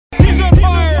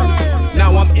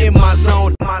in my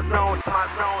zone. All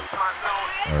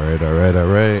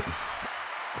right.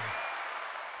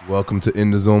 Welcome to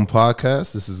In the Zone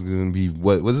podcast. This is going to be,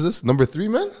 what is this? Number 3,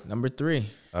 man? Number 3.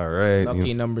 All right.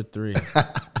 Lucky number 3.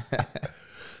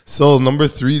 So number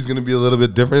 3 is going to be a little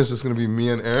bit different. It's just going to be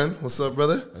me and Aaron. What's up,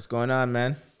 brother? What's going on,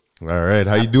 man? All right.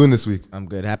 How you doing this week? I'm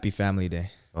good. Happy Family Day.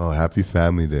 Oh, happy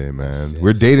Family Day, man. Yes.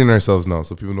 We're dating ourselves now,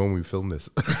 so people know when we film this.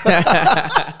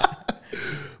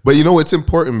 But you know, it's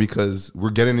important because we're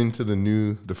getting into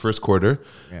the first quarter.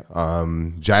 Yep.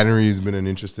 January has been an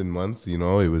interesting month. You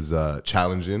know, it was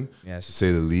challenging, Yes. to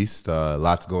say the least.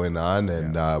 Lots going on,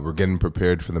 and we're getting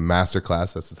prepared for the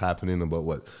Masterclass that's happening in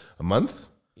about, a month?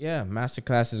 Yeah,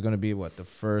 Masterclass is going to be, the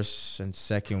first and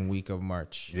second week of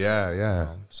March.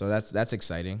 Yeah. So that's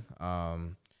exciting.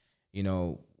 You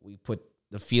know, we put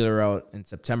the feeler out in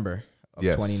September of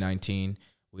 2019.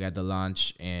 We had the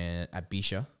launch at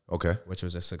Bisha. Okay. Which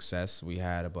was a success. We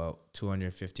had about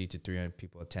 250 to 300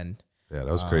 people attend. Yeah,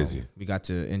 that was crazy. We got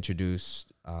to introduce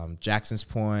Jackson's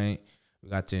Point. We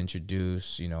got to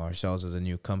introduce, ourselves as a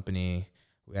new company.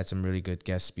 We had some really good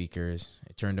guest speakers.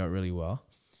 It turned out really well.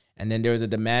 And then there was a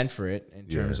demand for it in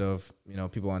terms of,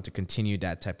 people want to continue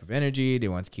that type of energy. They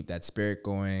want to keep that spirit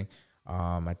going.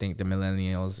 I think the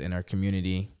millennials in our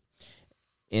community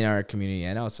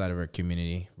and outside of our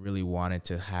community really wanted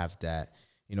to have that,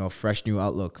 a fresh new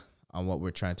outlook on what we're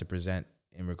trying to present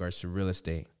in regards to real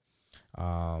estate.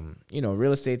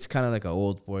 Real estate's kind of like an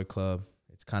old boy club.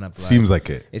 It's kind of seems like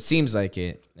it. It seems like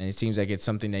it, and it seems like it's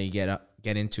something that you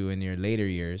get into in your later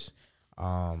years.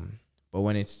 But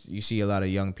when you see a lot of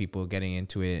young people getting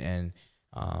into it and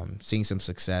seeing some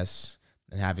success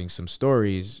and having some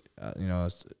stories,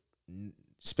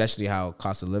 especially how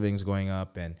cost of living is going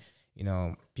up and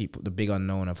people, the big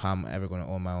unknown of how I'm ever going to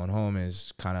own my own home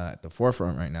is kind of at the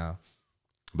forefront right now.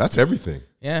 That's everything.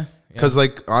 Yeah. Because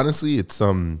honestly, it's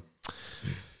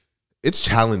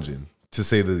challenging to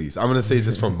say the least. I'm going to say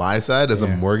just from my side as a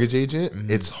mortgage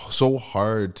agent, it's so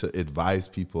hard to advise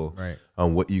people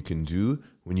on what you can do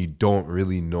when you don't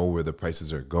really know where the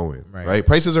prices are going, right?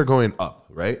 Prices are going up,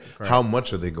 right? Correct. How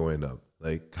much are they going up?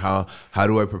 Like how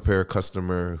do I prepare a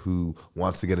customer who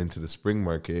wants to get into the spring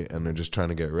market and they're just trying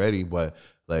to get ready, but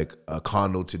like a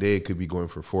condo today could be going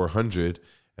for $400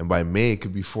 and by May it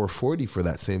could be $440 for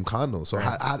that same condo. So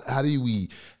how do we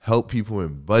help people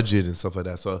in budget and stuff like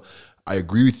that? So I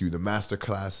agree with you. The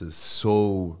Masterclass is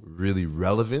so really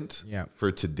relevant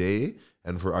for today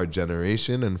and for our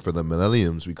generation and for the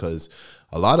millennials because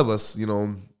a lot of us,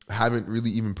 haven't really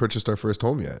even purchased our first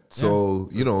home yet. So,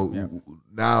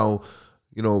 now,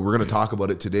 we're going to talk about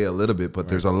it today a little bit, but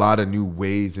there's a lot of new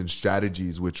ways and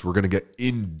strategies, which we're going to get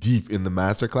in deep in the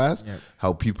Masterclass,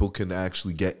 how people can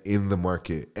actually get in the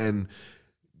market. And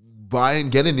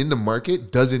getting in the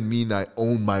market doesn't mean I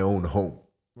own my own home,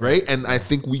 right? And I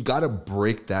think we got to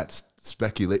break that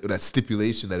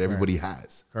stipulation that everybody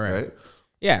has. Correct. Right?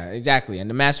 Yeah, exactly. And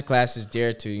the Masterclass is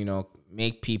there to,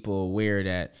 make people aware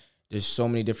that there's so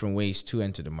many different ways to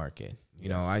enter the market.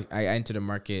 I entered the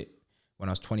market when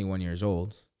I was 21 years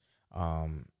old,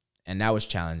 and that was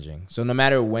challenging. So no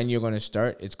matter when you're going to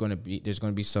start, there's going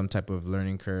to be some type of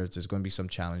learning curves. There's going to be some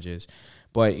challenges,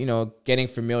 but getting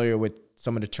familiar with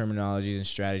some of the terminologies and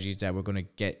strategies that we're going to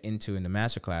get into in the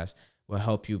Masterclass will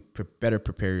help you better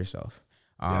prepare yourself.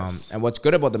 And what's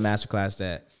good about the Masterclass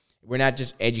that we're not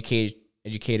just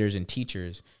educators and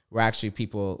teachers. We're actually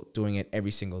people doing it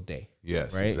every single day.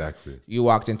 Yes, right? Exactly. You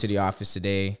walked into the office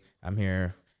today. I'm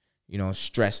here,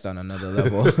 stressed on another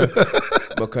level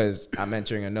because I'm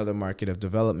entering another market of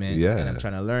development and I'm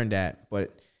trying to learn that.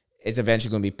 But it's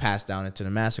eventually going to be passed down into the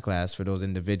Masterclass for those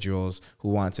individuals who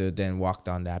want to then walk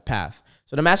down that path.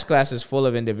 So the Masterclass is full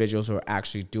of individuals who are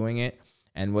actually doing it.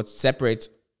 And what separates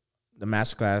the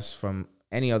Masterclass from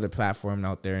any other platform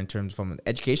out there in terms from an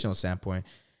educational standpoint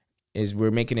is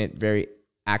we're making it very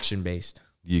action-based.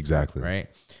 Exactly. Right?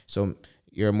 So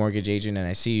you're a mortgage agent and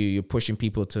I see you're pushing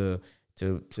people to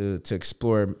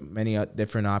explore many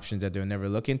different options that they'll never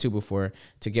look into before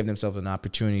to give themselves an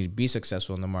opportunity to be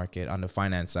successful in the market on the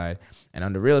finance side. And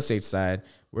on the real estate side,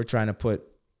 we're trying to put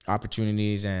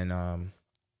opportunities and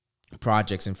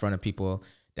projects in front of people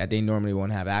that they normally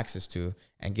won't have access to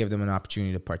and give them an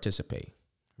opportunity to participate.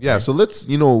 Yeah, so let's,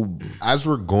 as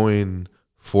we're going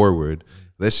forward,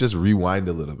 let's just rewind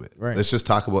a little bit. Right. Let's just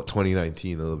talk about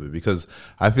 2019 a little bit because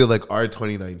I feel like our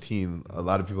 2019, a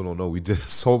lot of people don't know, we did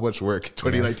so much work in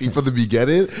 2019 from the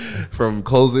beginning, from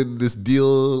closing this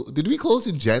deal. Did we close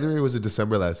in January or was it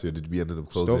December last year? Did we end up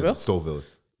closing? Stouffville?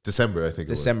 December, I think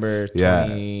December it was.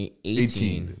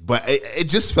 2018. But it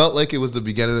just felt like it was the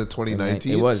beginning of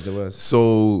 2019. It was.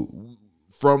 So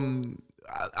from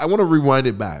I want to rewind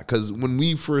it back, because when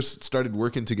we first started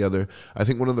working together, I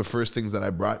think one of the first things that I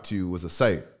brought to you was a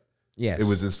site. Yes. It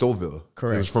was in Stouffville.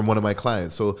 Correct. It was from one of my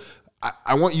clients. So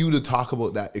I want you to talk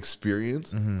about that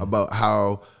experience, about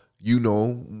how,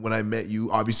 when I met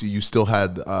you, obviously you still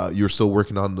had, you're still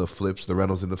working on the flips, the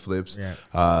rentals and the flips.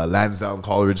 Yeah. Lansdowne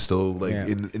Coleridge still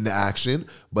in the action.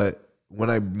 But when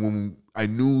I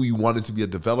knew you wanted to be a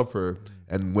developer,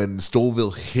 and when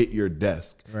Stouffville hit your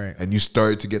desk, and you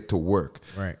started to get to work,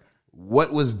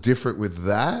 what was different with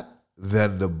that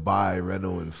than the buy,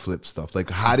 reno, and flip stuff?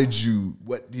 Like, what did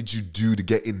you do to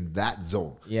get in that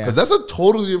zone? Yeah, because that's a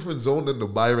totally different zone than the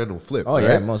buy, reno, flip. Oh, right?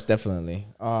 Yeah, most definitely.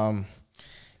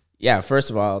 Yeah, first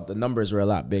of all, the numbers were a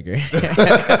lot bigger.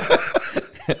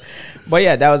 But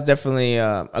yeah, that was definitely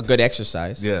a good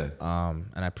exercise. Yeah. And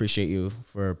I appreciate you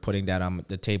for putting that on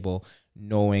the table,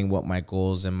 knowing what my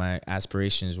goals and my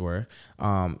aspirations were.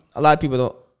 A lot of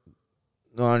people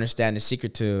don't understand the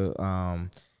secret to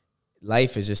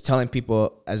life is just telling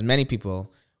people, as many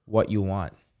people, what you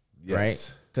want,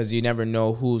 right? Because you never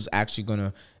know who's actually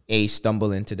going to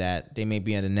stumble into that. They may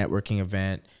be at a networking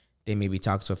event. They may be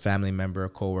talking to a family member, a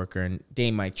coworker, and they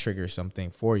might trigger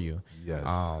something for you. Yes.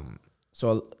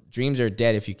 So dreams are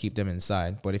dead if you keep them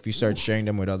inside, but if you start sharing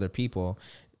them with other people,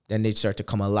 then they start to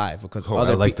come alive. Because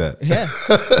I like that. Yeah,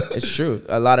 it's true.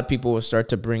 A lot of people will start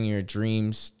to bring your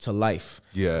dreams to life.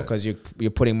 Yeah, because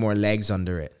you're putting more legs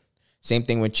under it. Same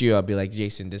thing with you. I'll be like,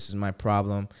 Jason, this is my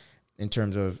problem in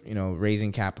terms of,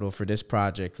 raising capital for this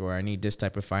project, or I need this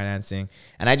type of financing.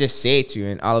 And I just say it to you,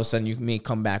 and all of a sudden you may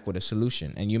come back with a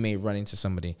solution, and you may run into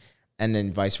somebody, and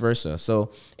then vice versa.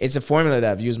 So it's a formula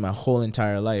that I've used my whole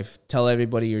entire life. Tell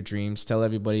everybody your dreams, tell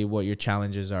everybody what your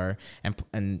challenges are,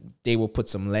 and they will put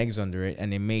some legs under it,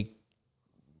 and they may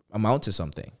amount to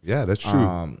something. Yeah, that's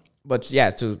true. But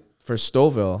yeah, for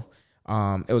Stouffville,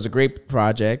 it was a great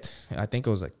project. I think it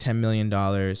was like $10 million,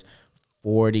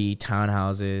 40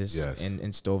 townhouses in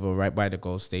Stouffville, right by the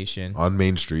GO station. On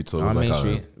Main Street. So it was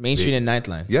Main Street and Ninth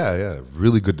Line. Yeah.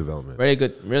 Really good development.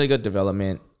 Really good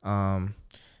development.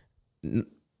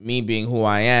 Me being who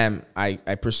I am, I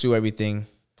pursue everything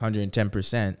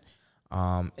 110%.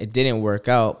 It didn't work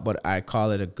out, but I call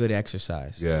it a good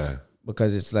exercise. Yeah.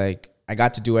 Because it's like I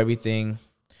got to do everything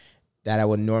that I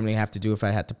would normally have to do if I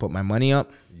had to put my money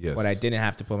up. Yes. But I didn't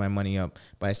have to put my money up,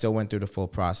 but I still went through the full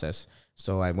process.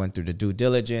 So I went through the due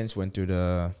diligence, went through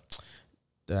the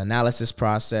analysis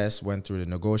process, went through the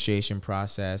negotiation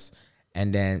process,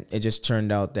 and then it just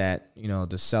turned out that,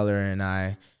 the seller and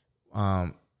I,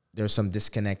 there's some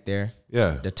disconnect there.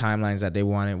 Yeah. The timelines that they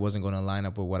wanted wasn't going to line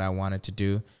up with what I wanted to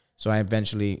do. So I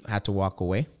eventually had to walk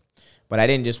away. But I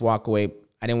didn't just walk away.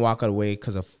 I didn't walk away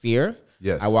because of fear.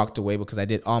 Yes. I walked away because I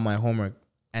did all my homework,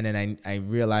 and then I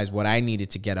realized what I needed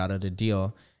to get out of the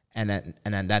deal. And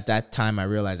at that time, I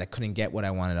realized I couldn't get what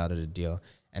I wanted out of the deal.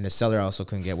 And the seller also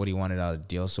couldn't get what he wanted out of the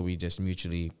deal. So we just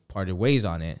mutually parted ways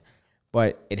on it.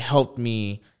 But it helped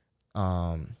me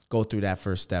go through that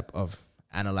first step of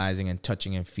analyzing and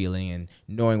touching and feeling and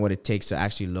knowing what it takes to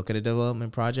actually look at a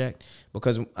development project,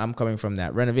 because I'm coming from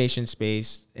that renovation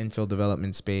space, infill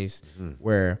development space,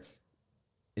 where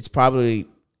it's probably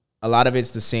a lot of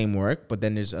it's the same work, but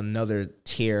then there's another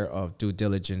tier of due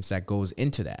diligence that goes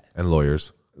into that. And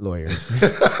lawyers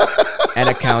and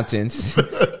accountants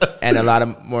and a lot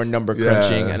of more number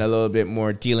crunching and a little bit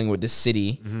more dealing with the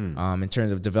city in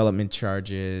terms of development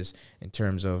charges, in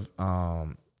terms of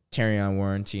carry on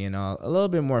warranty and all, a little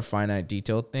bit more finite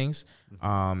detailed things,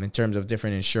 in terms of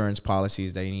different insurance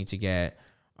policies that you need to get,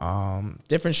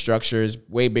 different structures,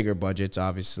 way bigger budgets,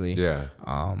 obviously. Yeah.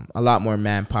 A lot more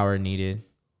manpower needed.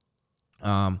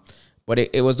 But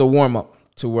it was the warm up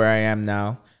to where I am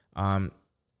now.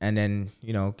 And then,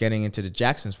 getting into the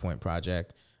Jackson's Point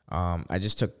project, I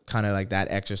just took kind of like that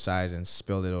exercise and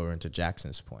spilled it over into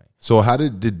Jackson's Point. So how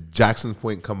did Jackson's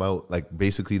Point come out, like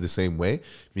basically the same way?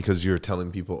 Because you're telling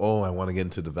people, oh, I want to get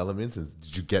into developments. And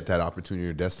did you get that opportunity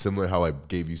or that's similar how I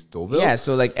gave you Stouffville? Yeah.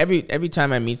 So like every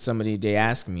time I meet somebody, they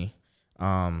ask me,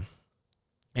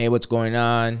 hey, what's going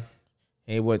on?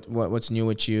 Hey, what's new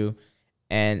with you?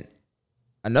 And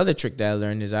another trick that I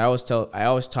learned is I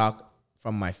always talk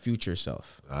from my future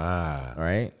self. Ah.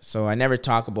 Right? So I never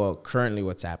talk about currently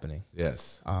what's happening.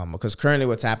 Yes. Because currently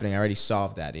what's happening, I already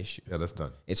solved that issue. Yeah, that's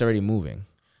done. It's already moving.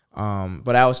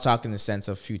 But I always talk in the sense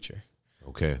of future.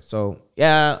 Okay. So,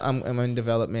 yeah, I'm in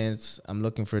developments. I'm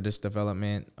looking for this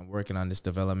development. I'm working on this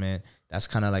development. That's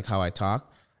kind of like how I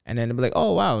talk. And then they'll be like,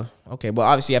 oh, wow. Okay. Well,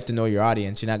 obviously you have to know your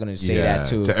audience. You're not going to say that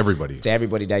to everybody. To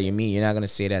everybody that you meet. You're not going to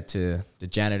say that to the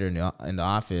janitor in the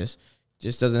office.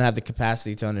 just doesn't have the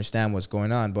capacity to understand what's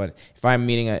going on. But if I'm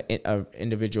meeting a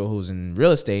individual who's in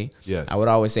real estate, yes, I would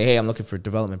always say, hey, I'm looking for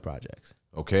development projects.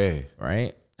 Okay.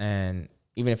 Right? And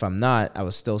even if I'm not, I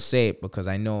would still say it because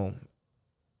I know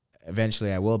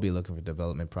eventually I will be looking for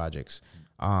development projects.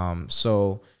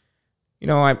 So, you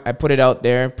know, I put it out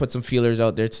there, put some feelers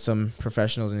out there to some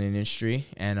professionals in the industry.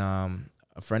 And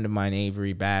a friend of mine,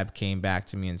 Avery Babb, came back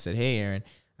to me and said, hey, Aaron,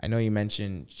 I know you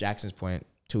mentioned Jackson's Point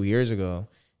 2 years ago.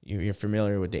 You're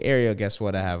familiar with the area. Guess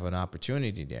what? I have an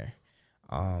opportunity there.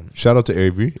 Shout out to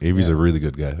Avery. Avery's a really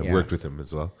good guy. I've worked with him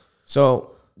as well.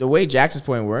 So the way Jackson's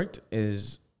Point worked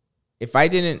is if I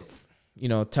didn't, you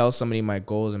know, tell somebody my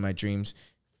goals and my dreams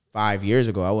 5 years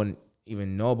ago, I wouldn't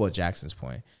even know about Jackson's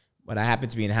Point. But I happened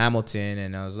to be in Hamilton,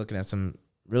 and I was looking at some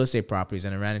real estate properties,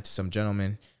 and I ran into some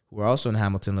gentlemen who were also in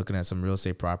Hamilton looking at some real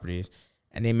estate properties,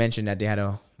 and they mentioned that they had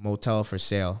a motel for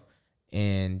sale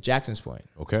in Jackson's Point.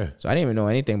 Okay. So I didn't even know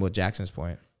anything about Jackson's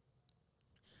Point.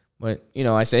 But, you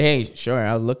know, I said, hey, sure,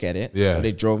 I'll look at it. Yeah. So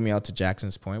they drove me out to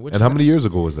Jackson's Point. And how many years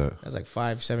ago was that? That was like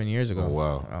 5-7 years ago. Oh,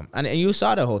 wow. And you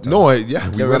saw the hotel. No,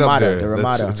 we went up there. The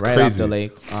Ramada, that's right crazy. off the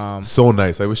lake. So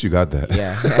nice. I wish you got that.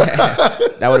 Yeah.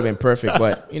 That would have been perfect.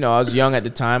 But, you know, I was young at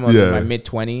the time. I was in my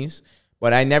mid-20s.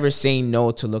 But I never say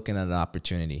no to looking at an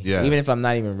opportunity. Yeah. Even if I'm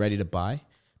not even ready to buy.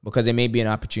 Because it may be an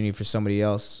opportunity for somebody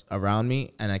else around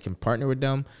me, and I can partner with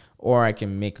them, or I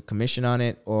can make a commission on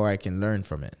it, or I can learn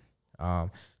from it.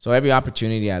 So every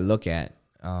opportunity I look at,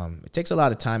 it takes a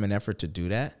lot of time and effort to do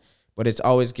that, but it's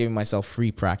always giving myself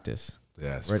free practice.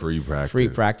 Yes, right? free practice. Free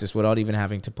practice without even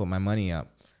having to put my money up.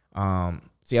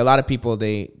 See, a lot of people,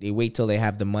 they wait till they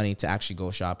have the money to actually go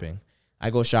shopping.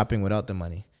 I go shopping without the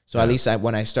money. So at least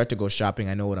when I start to go shopping,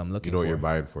 I know what I'm looking for. You know what you're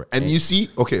buying for. And you see,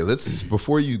 okay,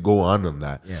 before you go on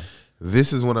that,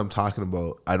 this is what I'm talking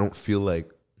about. I don't feel like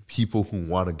people who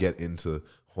want to get into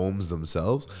homes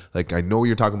themselves, like I know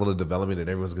you're talking about a development and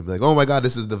everyone's going to be like, oh my God,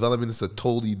 this is development. This is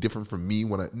totally different from me.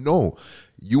 No,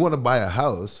 you want to buy a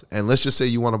house, and let's just say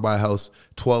you want to buy a house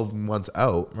 12 months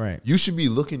out. Right. You should be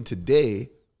looking today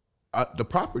the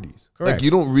properties. Correct. Like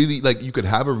you don't really, like you could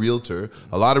have a realtor.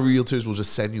 A lot of realtors will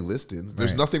just send you listings.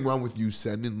 There's Right. nothing wrong with you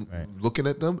sending, looking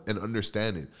at them and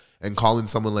understanding and calling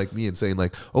someone like me and saying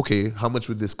like, okay, how much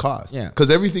would this cost? Yeah. Because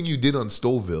everything you did on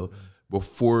Stouffville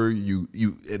before you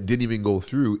it didn't even go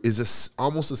through is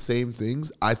almost the same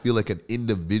things I feel like an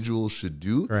individual should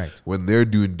do. Correct. When they're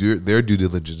doing their due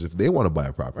diligence if they want to buy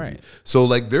a property. Right. So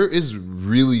like there is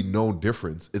really no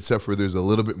difference except for there's a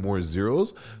little bit more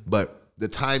zeros, but the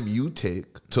time you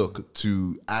took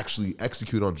to actually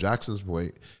execute on Jackson's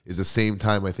Point is the same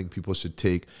time I think people should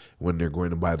take when they're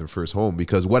going to buy their first home.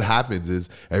 Because what happens is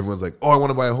everyone's like, oh, I want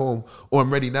to buy a home. Oh,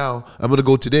 I'm ready now. I'm going to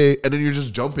go today. And then you're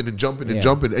just jumping and jumping and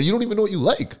jumping. And you don't even know what you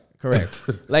like. Correct.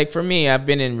 Like for me, I've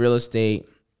been in real estate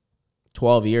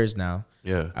 12 years now.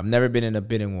 Yeah. I've never been in a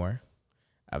bidding war.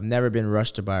 I've never been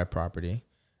rushed to buy a property.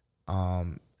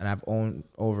 And I've owned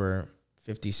over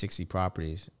 50, 60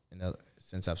 properties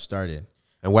since I've started.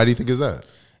 And why do you think is that?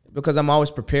 Because I'm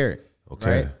always prepared.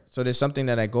 Okay. Right? So there's something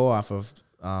that I go off of,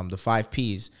 the 5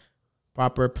 Ps.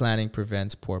 Proper planning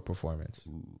prevents poor performance.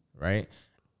 Ooh. Right?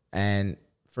 And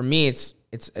for me, it's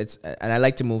and I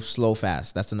like to move slow,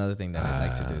 fast. That's another thing that I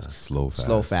like to do.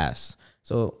 Slow, fast.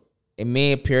 So it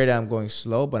may appear that I'm going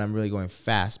slow, but I'm really going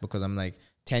fast because I'm like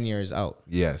 10 years out.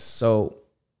 Yes. So,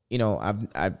 you know,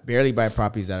 I barely buy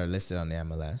properties that are listed on the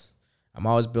MLS. I'm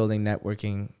always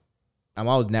networking,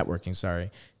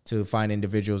 to find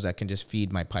individuals that can just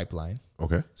feed my pipeline.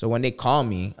 Okay. So when they call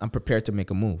me, I'm prepared to make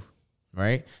a move,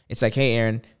 right? It's like, hey,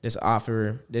 Aaron, this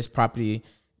property,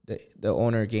 the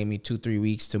owner gave me 2-3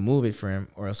 weeks to move it for him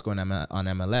or else going on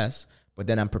MLS, but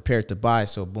then I'm prepared to buy,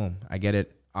 so boom, I get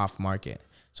it off market.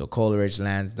 So Coleridge,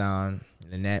 Lansdowne,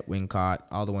 Lynette, Wincott,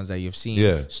 all the ones that you've seen,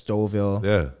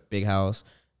 Stouffville, Big House,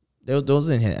 those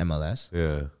didn't hit MLS.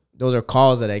 Yeah. Those are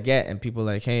calls that I get, and people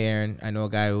are like, hey, Aaron, I know a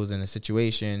guy who's in a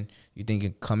situation. You think you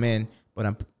can come in, but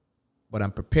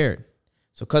I'm prepared.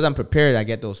 So because I'm prepared, I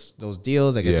get those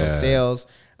deals, I get those sales.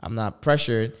 I'm not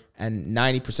pressured, and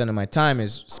 90% of my time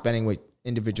is spending with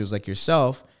individuals like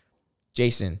yourself.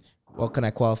 Jason, what can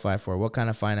I qualify for? What kind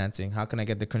of financing? How can I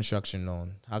get the construction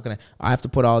loan? I have to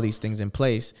put all these things in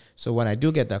place. So when I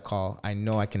do get that call, I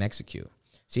know I can execute.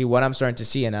 See, what I'm starting to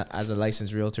see, and as a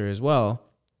licensed realtor as well,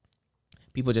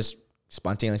 people just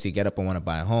spontaneously get up and want to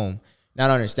buy a home, not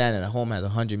understanding that a home has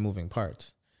 100 moving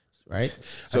parts, right?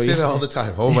 So I say that all the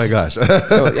time. Oh my gosh.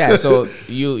 So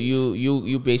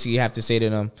you basically have to say to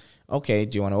them, okay,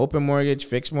 do you want to open mortgage,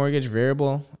 fixed mortgage,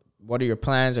 variable? What are your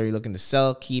plans? Are you looking to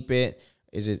sell, keep it?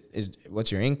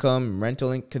 What's your income?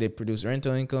 Could it produce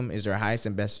rental income? Is there highest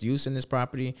and best use in this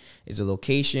property? Is the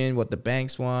location what the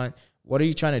banks want? What are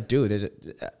you trying to do?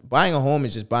 Buying a home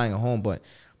is just buying a home, but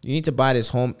you need to buy this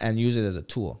home and use it as a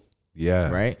tool.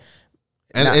 Yeah. Right.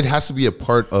 And it has to be a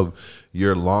part of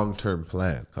your long-term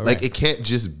plan. Correct. Like, it can't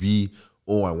just be,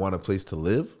 oh, I want a place to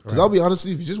live. Because I'll be honest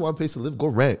with you, if you just want a place to live, go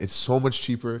rent. It's so much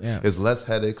cheaper. Yeah. It's less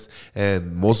headaches.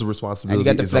 And most of the responsibility and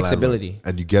you get the flexibility.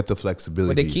 And you get the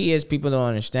flexibility. But the key is people don't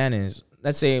understand is,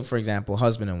 let's say, for example,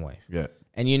 husband and wife. Yeah.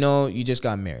 And you just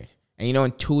got married. And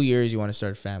in 2 years you want to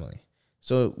start a family.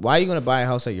 So why are you going to buy a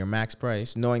house at your max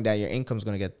price knowing that your income's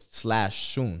going to get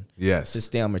slashed soon? Yes. To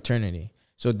stay on maternity.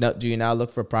 So do you now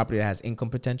look for a property that has income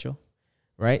potential?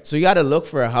 Right? So you got to look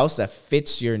for a house that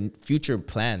fits your future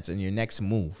plans and your next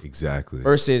move. Exactly.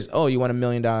 Versus, you want $1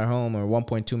 million home or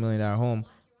 $1.2 million home.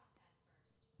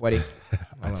 What?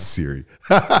 I'm Siri.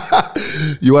 But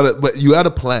you had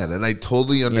a plan, and I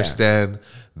totally understand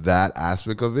that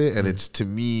aspect of it. And it's, to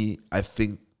me, I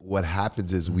think what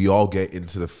happens is we all get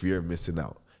into the fear of missing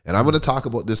out. And I'm going to talk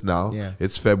about this now. Yeah.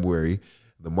 It's February.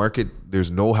 The market, there's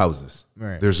no houses.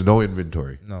 Right. There's no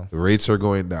inventory. No. The rates are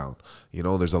going down.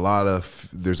 There's a lot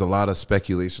of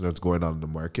speculation that's going on in the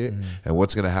market. Mm-hmm. And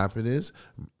what's going to happen is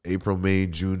April, May,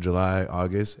 June, July,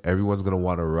 August, everyone's going to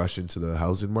want to rush into the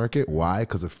housing market. Why?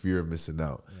 Because of fear of missing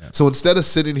out. Yeah. So instead of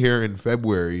sitting here in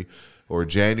February or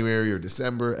January or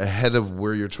December ahead of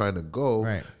where you're trying to go,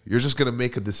 you're just going to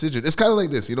make a decision. It's kind of like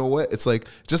this. You know what? It's like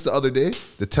just the other day,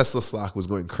 the Tesla stock was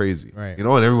going crazy. Right. And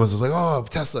everyone's just like, oh,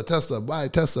 Tesla, buy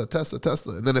Tesla.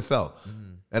 And then it fell.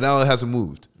 Mm-hmm. And now it hasn't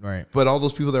moved. Right. But all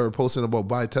those people that were posting about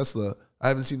buy Tesla, I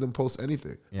haven't seen them post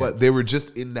anything. Yeah. But they were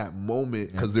just in that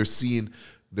moment because they're seeing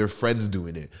their friends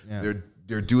doing it. Yeah.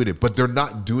 They're doing it, but they're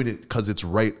not doing it because it's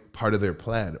part of their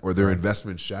plan or their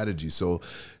investment strategy. So,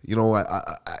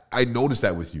 I noticed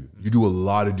that with you. You do a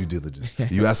lot of due diligence.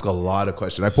 You ask a lot of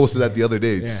questions. I posted that the other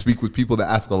day to speak with people that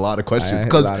ask a lot of questions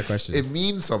because it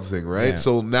means something, right? Yeah.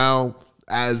 So now,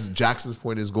 as Jackson's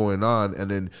Point is going on,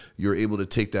 and then you're able to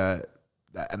take that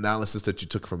analysis that you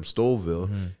took from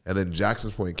Stouffville, and then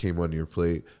Jackson's Point came on your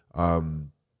plate.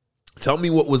 Tell me,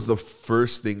 what was the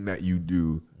first thing that you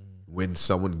do when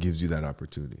someone gives you that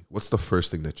opportunity? What's the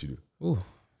first thing that you do?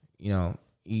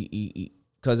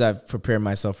 Because I've prepared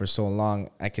myself for so long,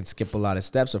 I can skip a lot of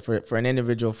steps. So for an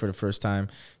individual for the first time,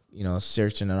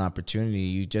 searching an opportunity,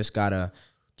 you just gotta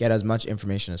get as much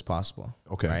information as possible.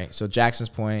 Okay. Right. So Jackson's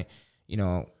Point,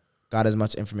 got as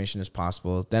much information as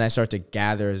possible. Then I start to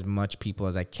gather as much people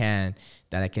as I can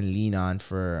that I can lean on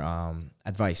for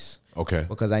advice. Okay.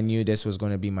 Because I knew this was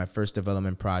going to be my first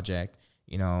development project,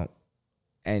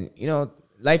 and,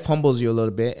 life humbles you a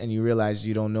little bit and you realize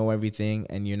you don't know everything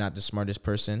and you're not the smartest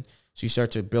person. So you start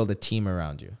to build a team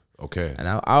around you. Okay. And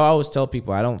I always tell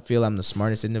people, I don't feel I'm the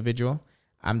smartest individual.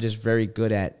 I'm just very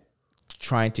good at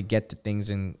trying to get the things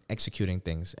and executing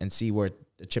things and see where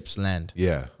the chips land.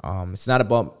 Yeah. It's not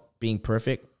about being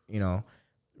perfect.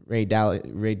 Ray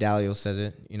Dalio says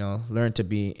it, learn to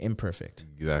be imperfect.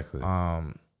 Exactly.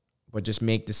 But just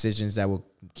make decisions that will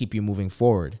keep you moving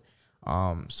forward.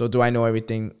 So do I know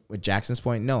everything with Jackson's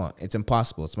Point? No, it's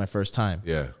impossible. It's my first time.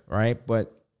 Yeah. Right.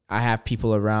 But I have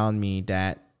people around me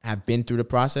that have been through the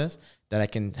process that I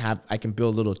can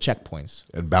build little checkpoints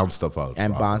and bounce stuff out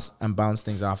and bounce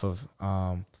things off of.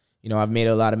 I've made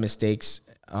a lot of mistakes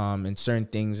in certain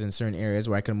things in certain areas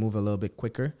where I can move a little bit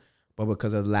quicker, but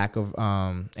because of lack of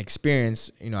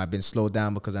experience, I've been slowed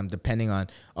down because I'm depending on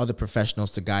other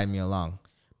professionals to guide me along.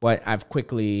 But I've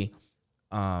quickly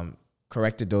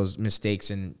corrected those mistakes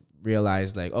and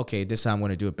realized, like, okay, this is how I'm going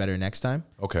to do it better next time.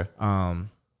 Okay.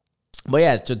 But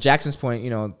yeah, so Jackson's Point,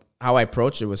 how I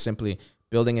approached it was simply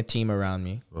building a team around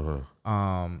me,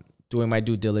 doing my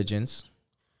due diligence.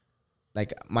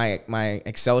 Like my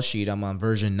Excel sheet, I'm on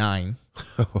version 9.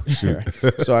 Oh, shoot.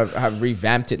 So I've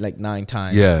revamped it like 9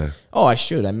 times. Yeah. Oh, I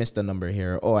missed a number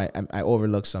here. Oh, I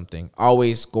overlooked something.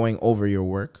 Always going over your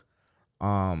work,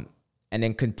 and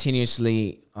then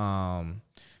continuously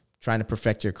trying to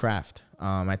perfect your craft.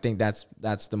 I think that's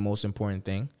the most important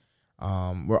thing.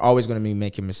 We're always going to be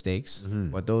making mistakes,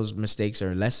 but those mistakes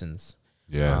are lessons.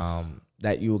 Yes.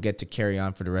 That you will get to carry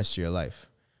on for the rest of your life.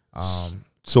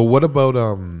 So what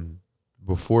about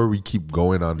before we keep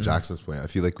going on Jackson's Point? I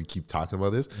feel like we keep talking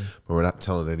about this, but we're not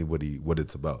telling anybody what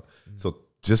it's about. So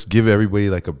just give everybody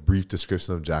like a brief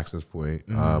description of Jackson's Point.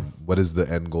 What is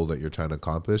the end goal that you're trying to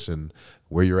accomplish and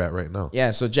where you're at right now?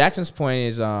 Yeah, so Jackson's Point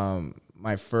is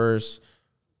my first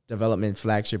development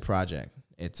flagship project.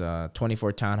 It's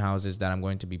 24 townhouses that I'm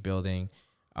going to be building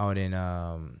out in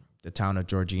the town of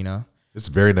Georgina. It's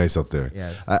very nice out there.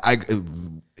 Yeah.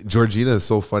 Georgina is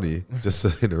so funny, just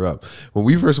to interrupt. When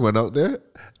we first went out there,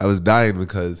 I was dying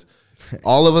because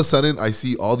all of a sudden I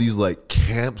see all these like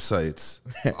campsites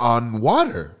on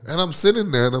water. And I'm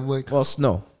sitting there and I'm like, well,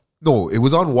 snow. No, it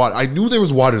was on water. I knew there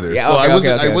was water there. Yeah, so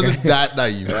okay, I wasn't that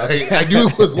naive. I knew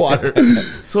it was water.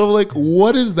 So I'm like,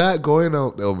 what is that going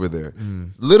out over there?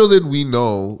 Little did we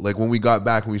know, like when we got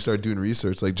back and we started doing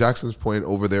research, like Jackson's Point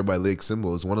over there by Lake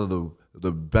Simbo is one of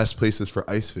the best places for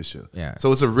ice fishing. Yeah.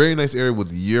 So it's a very nice area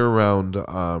with year-round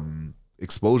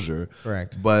exposure.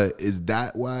 Correct. But is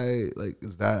that why, like,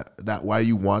 is that why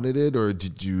you wanted it, or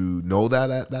did you know that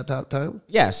at that time?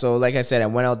 Yeah. So like I said, I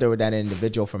went out there with that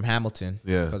individual from Hamilton.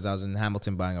 Yeah. Because I was in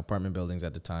Hamilton buying apartment buildings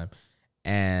at the time.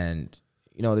 And,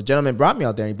 you know, the gentleman brought me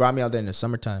out there, and he brought me out there in the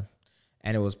summertime.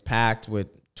 And it was packed with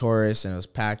tourists, and it was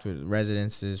packed with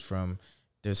residences from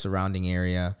the surrounding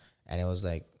area. And it was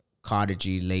like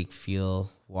cottagey lake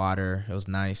feel, water. It was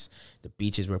nice. The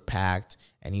beaches were packed,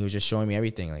 and he was just showing me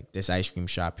everything, like this ice cream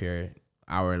shop here,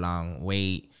 hour-long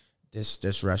wait,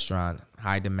 this restaurant,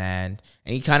 high demand.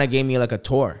 And he kind of gave me like a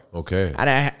tour. Okay.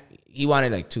 And he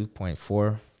wanted like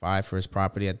 2.45 for his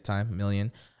property at the time,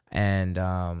 million. And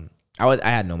I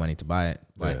had no money to buy it,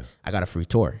 but I got a free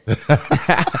tour.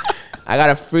 I got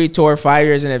a free tour 5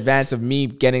 years in advance of me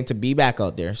getting to be back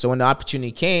out there. So when the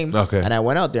opportunity came and I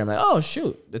went out there, I'm like, oh,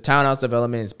 shoot. The Townhouse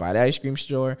Development is by the ice cream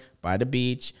store, by the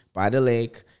beach, by the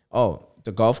lake. Oh,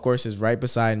 the golf course is right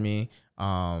beside me.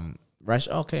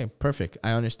 Okay, perfect.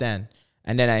 I understand.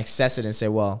 And then I assess it and say,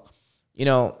 well, you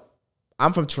know,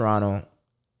 I'm from Toronto.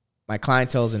 My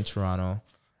clientele's in Toronto.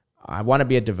 I want to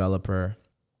be a developer.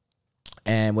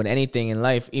 And with anything in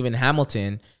life, even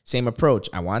Hamilton, same approach.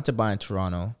 I want to buy in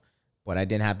Toronto, but I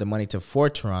didn't have the money to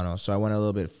afford Toronto. So I went a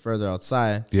little bit further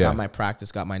outside, got my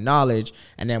practice, got my knowledge,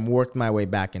 and then worked my way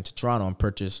back into Toronto and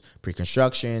purchased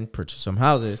pre-construction, purchased some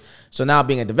houses. So now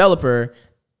being a developer,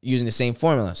 using the same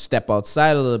formula, step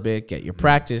outside a little bit, get your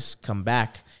practice, come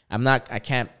back. I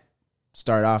can't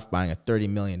start off buying a $30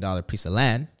 million piece of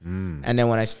land. And then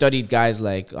when I studied guys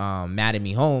like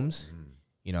Mattamy Homes,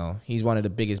 you know, he's one of the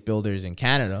biggest builders in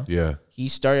Canada. Yeah. He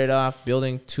started off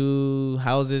building 2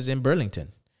 houses in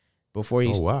Burlington. Before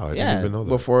he's I didn't even know that.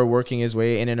 Before working his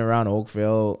way in and around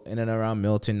Oakville, in and around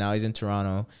Milton. Now he's in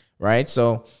Toronto, right?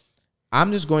 So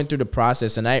I'm just going through the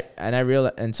process, and I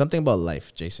realize, and something about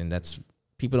life, Jason, that's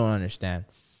people don't understand.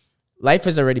 Life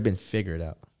has already been figured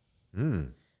out.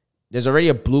 There's already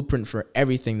a blueprint for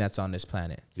everything that's on this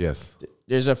planet. Yes.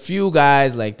 There's a few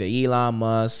guys like the Elon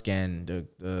Musk and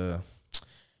the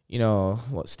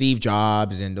Steve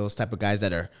Jobs and those type of guys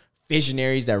that are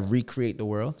visionaries that recreate the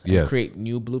world and create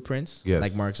new blueprints,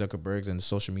 like Mark Zuckerberg's and the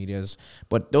social medias.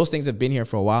 But those things have been here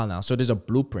for a while now. So there's a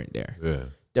blueprint there. Yeah.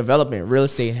 Development, real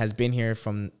estate has been here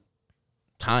from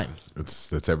time.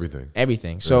 It's everything.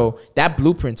 Everything. Yeah. So that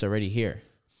blueprint's already here.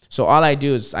 So all I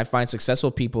do is I find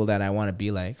successful people that I want to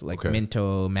be like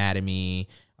Minto, Mattamy,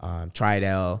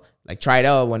 Tridel. Like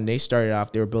Tridel, when they started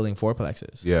off, they were building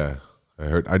fourplexes. Yeah.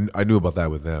 I knew about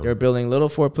that with them. They're building little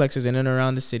fourplexes in and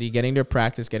around the city, getting their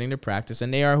practice,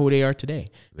 and they are who they are today.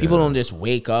 People don't just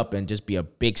wake up and just be a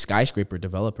big skyscraper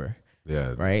developer.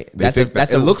 Yeah. Right?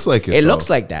 It looks like it. It looks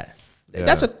like that. Yeah.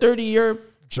 That's a 30-year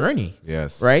journey.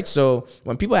 Yes. Right? So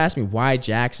when people ask me, why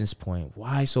Jackson's Point?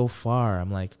 Why so far?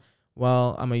 I'm like,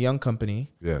 well, I'm a young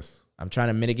company. Yes. I'm trying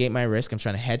to mitigate my risk. I'm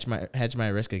trying to hedge my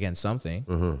risk against something.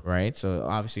 Right? So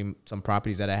obviously some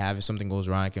properties that I have, if something goes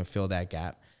wrong, I can fill that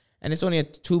gap. And it's only a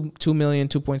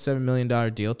 $2.7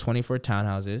 million deal, 24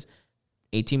 townhouses,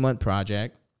 18-month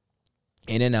project,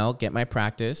 in and out, get my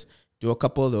practice, do a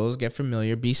couple of those, get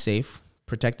familiar, be safe,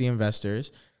 protect the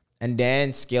investors, and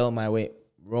then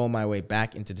roll my way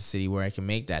back into the city where I can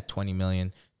make that $20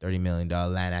 million, $30 million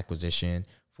land acquisition,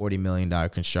 $40 million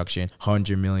construction,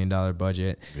 $100 million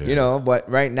budget. Yeah. You know, but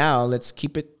right now, let's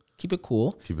keep it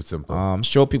cool. Keep it simple.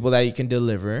 Show people that you can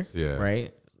deliver. Yeah.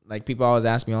 Right? Like people always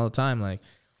ask me all the time, like,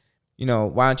 you know,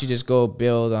 why don't you just go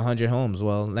build 100 homes?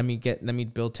 Well, let me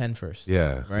build 10 first.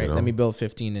 Yeah. Right. You know? Let me build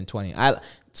 15 and 20.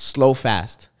 Slow,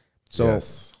 fast. So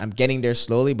I'm getting there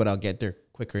slowly, but I'll get there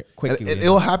quickly.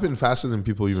 It'll happen faster than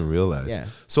people even realize. Yeah.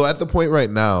 So at the point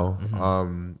right now,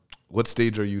 what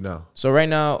stage are you now? So right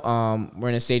now, we're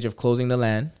in a stage of closing the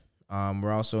land.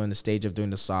 We're also in the stage of doing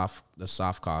the soft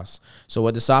costs. So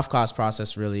what the soft cost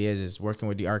process really is working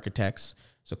with the architects.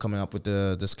 So coming up with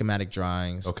the schematic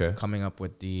drawings, coming up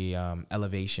with the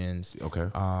elevations,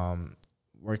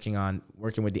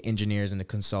 working with the engineers and the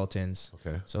consultants.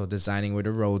 So designing where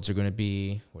the roads are going to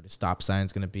be, where the stop sign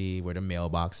is going to be, where the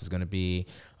mailbox is going to be,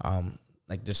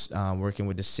 working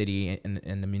with the city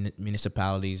and the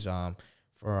municipalities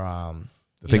for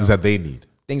The things that they need.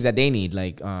 Things that they need,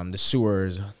 like the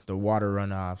sewers, the water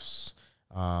runoffs,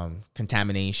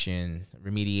 contamination,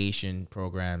 remediation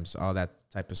programs, all that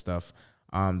type of stuff.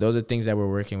 Those are things that we're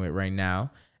working with right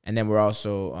now. And then we're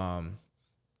also,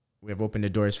 we have opened the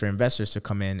doors for investors to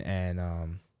come in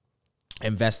and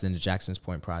invest in the Jackson's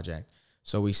Point project.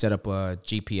 So we set up a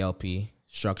GPLP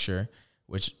structure,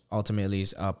 which ultimately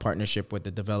is a partnership with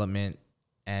the development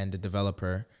and the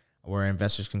developer, where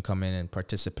investors can come in and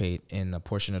participate in a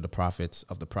portion of the profits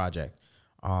of the project.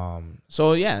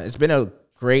 So yeah, it's been a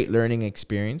great learning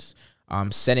experience.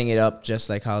 Setting it up just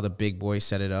like how the big boys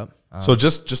set it up. So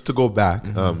just to go back,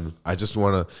 I just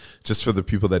want to, just for the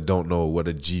people that don't know what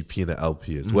a GP and an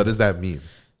LP is, what does that mean?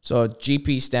 So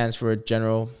GP stands for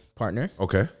general partner.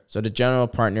 Okay. So the general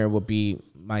partner will be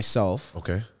myself.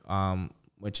 Okay.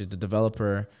 Which is the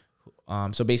developer.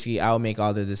 So basically, I'll make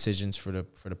all the decisions for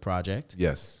the project.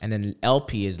 Yes. And then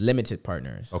LP is limited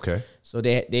partners. Okay. So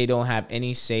they don't have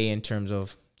any say in terms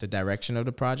of the direction of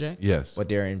the project. Yes. But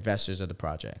they're investors of the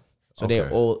project. So okay.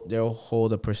 they'll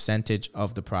hold a percentage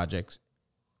of the project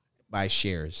by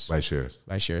shares. By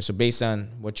shares. So based on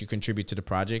what you contribute to the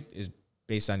project is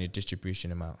based on your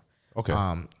distribution amount. Okay.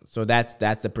 So that's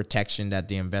the protection that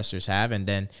the investors have, and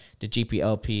then the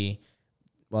GPLP.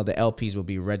 Well, the LPs will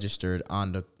be registered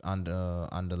on the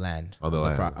land. On the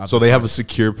land. So they have a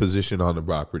secure position on the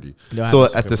property.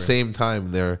 So at the same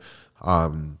time, they're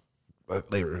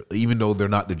even though they're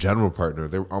not the general partner,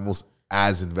 they're almost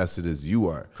as invested as you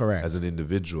are. Correct. As an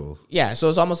individual. Yeah. So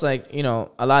it's almost like, a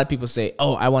lot of people say,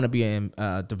 "Oh, I want to be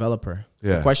a developer."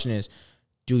 Yeah. The question is,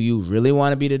 do you really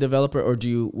want to be the developer, or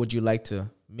would you like to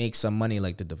make some money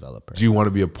like the developer? Do you want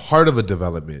to be a part of a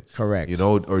development? Correct.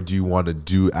 Or do you want to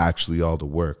do actually all the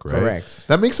work, right? Correct.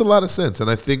 That makes a lot of sense. And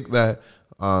I think that,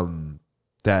 I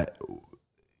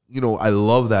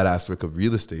love that aspect of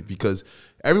real estate, because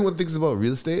everyone thinks about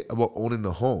real estate, about owning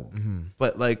a home.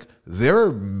 But like, there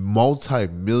are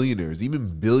multi-millionaires,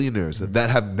 even billionaires that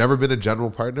have never been a general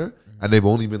partner, and they've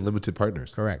only been limited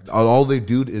partners. Correct. All they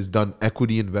do is done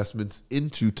equity investments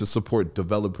to support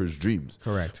developers' dreams.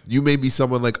 Correct. You may be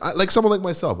someone like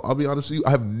myself. I'll be honest with you. I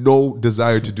have no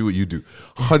desire to do what you do.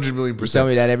 100 million %. You tell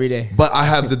me that every day. But I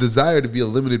have the desire to be a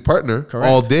limited partner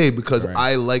all day, because Correct.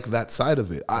 I like that side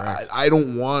of it. I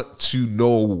don't want to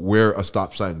know where a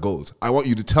stop sign goes. I want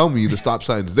you to tell me the stop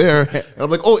sign's there. And I'm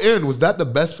like, oh, Aaron, was that the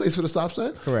best place for the stop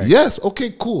sign? Correct. Yes.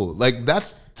 Okay, cool. Like,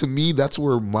 to me, that's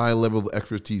where my level of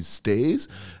expertise stays,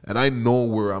 and I know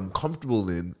where I'm comfortable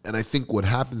in. And I think what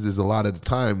happens is, a lot of the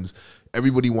times,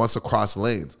 everybody wants to cross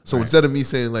lanes. So instead of me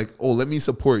saying like, oh, let me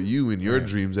support you in your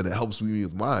dreams and it helps me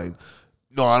with mine,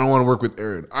 no, I don't want to work with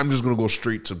Aaron. I'm just going to go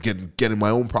straight to getting my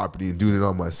own property and doing it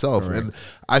on myself. Correct. And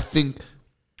I think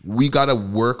we got to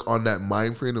work on that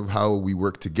mind frame of how we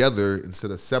work together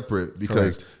instead of separate,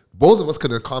 because Correct. Both of us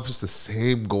can accomplish the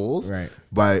same goals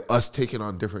by us taking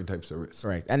on different types of risks.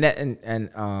 Right. And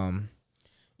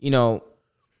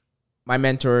my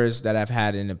mentors that I've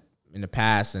had in the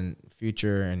past and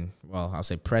future, and I'll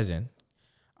say present,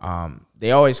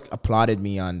 they always applauded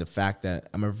me on the fact that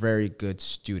I'm a very good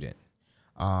student.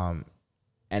 For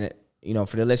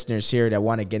the listeners here that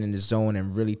want to get in the zone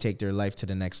and really take their life to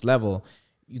the next level,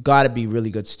 you got to be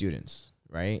really good students,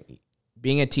 right?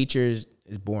 Being a teacher is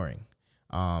boring.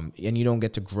 And you don't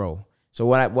get to grow. So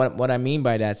what I mean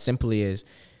by that simply is,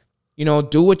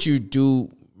 do what you do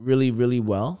really, really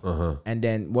well, and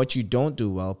then what you don't do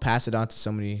well, pass it on to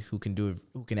somebody who can do it,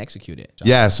 who can execute it.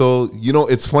 Yeah. So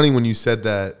it's funny when you said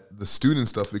that, the student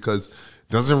stuff, because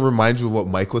doesn't it remind you of what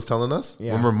Mike was telling us?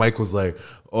 Yeah. Remember, Mike was like,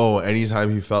 oh,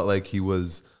 anytime he felt like he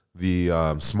was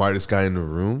the smartest guy in the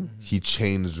room, he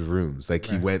changed rooms. Like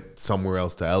he went somewhere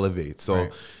else to elevate. So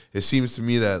it seems to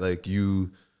me that like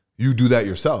you do that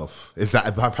yourself. Is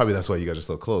that probably that's why you guys are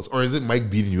so close? Or is it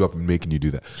Mike beating you up and making you do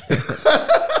that?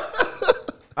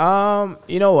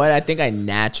 You know what? I think I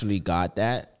naturally got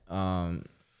that.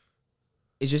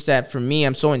 It's just that for me,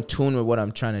 I'm so in tune with what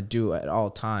I'm trying to do at all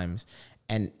times,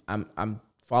 and I'm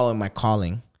following my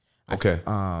calling. Okay.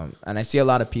 And I see a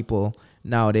lot of people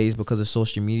nowadays, because of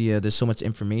social media, there's so much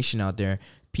information out there.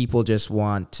 People just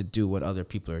want to do what other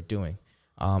people are doing.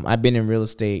 I've been in real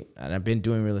estate, and I've been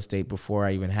doing real estate before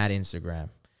I even had Instagram.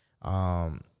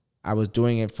 I was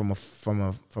doing it from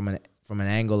an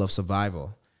angle of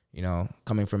survival.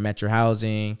 Coming from metro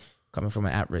housing, coming from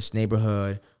an at-risk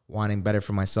neighborhood, wanting better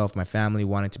for myself, my family,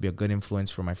 wanting to be a good influence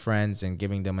for my friends, and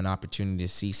giving them an opportunity to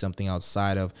see something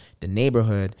outside of the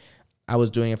neighborhood. I was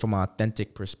doing it from an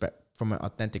authentic perspective, from an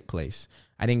authentic place.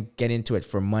 I didn't get into it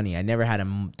for money. I never had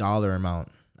a dollar amount.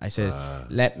 I said,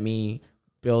 let me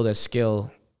build a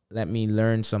skill. Let me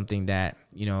learn something that,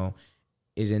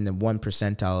 is in the 1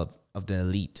 percentile of the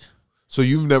elite. So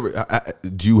you've never,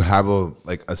 do you have a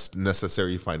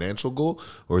necessary financial goal,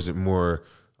 or is it more,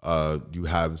 you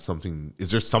have something,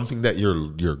 is there something that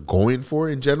you're going for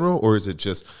in general, or is it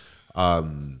just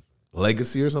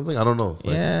legacy or something? I don't know.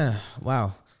 Yeah.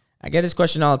 Wow. I get this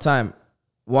question all the time.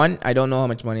 One, I don't know how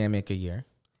much money I make a year.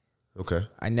 Okay.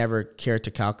 I never care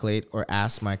to calculate or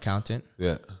ask my accountant.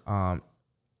 Yeah.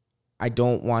 I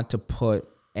don't want to put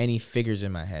any figures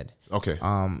in my head. Okay.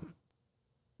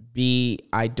 B,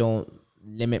 I don't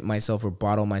limit myself or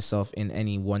bottle myself in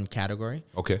any one category.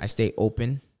 Okay. I stay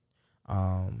open.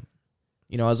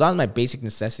 You know, as long as my basic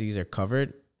necessities are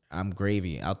covered, I'm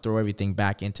gravy. I'll throw everything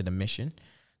back into the mission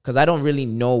because I don't really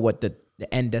know what the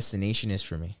end destination is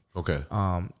for me. Okay.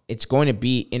 It's going to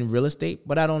be in real estate,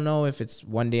 but I don't know if it's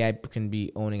one day I can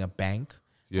be owning a bank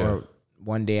or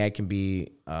one day I can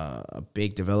be a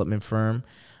big development firm.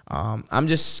 I'm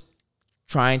just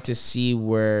trying to see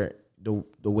where the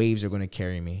waves are going to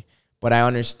carry me. But I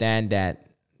understand that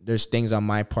there's things on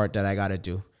my part that I got to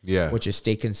do, which is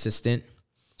stay consistent,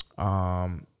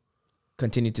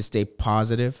 continue to stay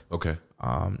positive. Okay.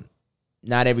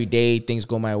 Not every day things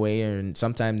go my way, and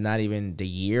sometimes not even the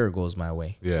year goes my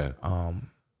way. Yeah.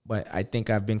 But I think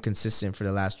I've been consistent for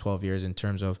the last 12 years in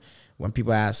terms of when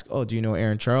people ask, oh, do you know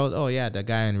Aaron Charles? Oh, yeah, that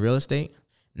guy in real estate.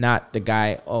 Not the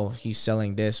guy, oh, he's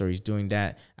selling this or he's doing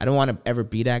that. I don't want to ever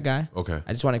be that guy. Okay.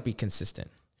 I just want to be consistent.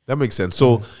 That makes sense.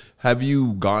 So have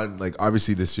you gone, like,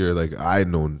 obviously this year, like, I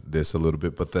know this a little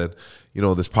bit, but then, you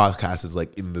know, this podcast is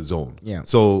like in the zone. Yeah.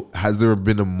 So has there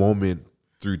been a moment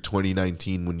through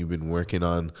 2019 when you've been working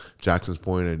on Jackson's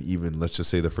Point, and even let's just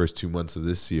say the first 2 months of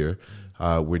this year,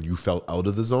 when you felt out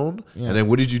of the zone? Yeah. And then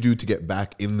what did you do to get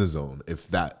back in the zone, if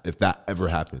that ever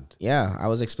happened? Yeah, I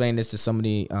was explaining this to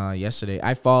somebody yesterday.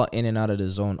 I fall in and out of the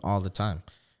zone all the time.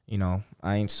 You know,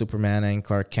 I ain't Superman, I ain't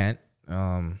Clark Kent.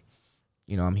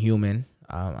 You know, I'm human.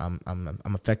 I'm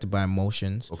affected by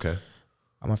emotions. Okay.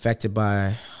 I'm affected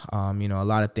by you know, a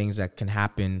lot of things that can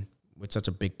happen with such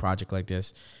a big project like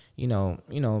this.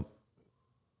 You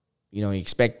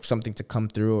expect something to come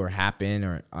through or happen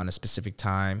or on a specific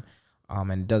time,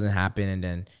 and it doesn't happen, and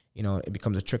then, you know, it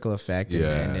becomes a trickle effect,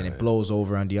 and then it blows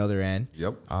over on the other end.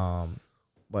 Yep.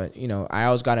 But, you know, I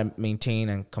always got to maintain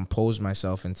and compose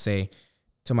myself and say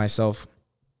to myself,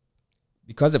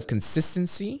 because of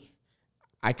consistency,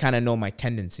 I kind of know my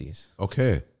tendencies.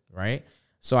 Okay. Right?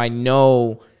 So I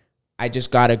know I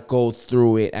just got to go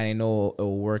through it, and I know it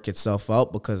will work itself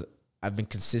out because I've been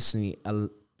consistently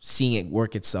seeing it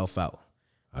work itself out.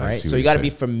 Right? So you got to be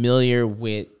familiar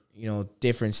with, you know,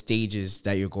 different stages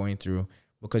that you're going through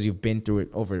because you've been through it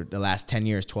over the last 10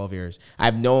 years, 12 years.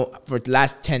 For the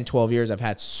last 10, 12 years, I've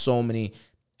had so many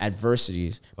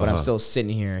adversities, but I'm still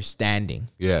sitting here standing.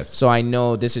 Yes. So I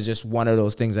know this is just one of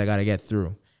those things I got to get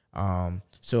through.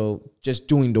 So just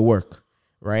doing the work,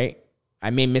 right? I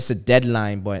may miss a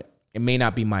deadline, but it may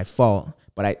not be my fault.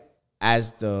 But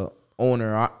as the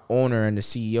owner and the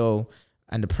CEO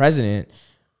and the president,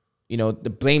 you know,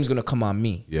 the blame's gonna come on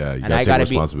me. Yeah, you and gotta take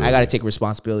responsibility. I gotta take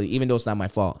responsibility, even though it's not my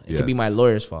fault. It could be my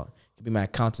lawyer's fault. It could be my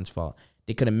accountant's fault.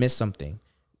 They could have missed something.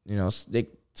 You know,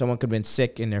 someone could have been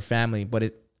sick in their family,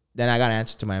 but then I gotta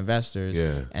answer to my investors.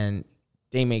 Yeah. And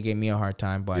they may give me a hard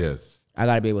time, but I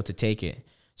gotta be able to take it.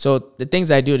 So the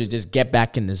things I do to just get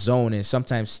back in the zone is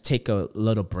sometimes take a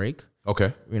little break.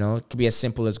 Okay. You know, it could be as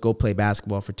simple as go play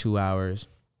basketball for 2 hours.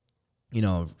 You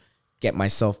know, get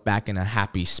myself back in a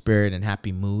happy spirit and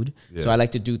happy mood. Yeah. So I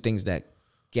like to do things that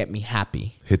get me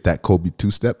happy. Hit that Kobe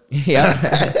two-step. Yeah.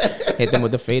 Hit them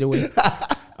with the fadeaway.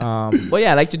 But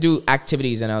yeah, I like to do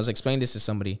activities, and I was explaining this to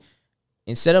somebody.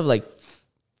 Instead of like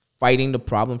fighting the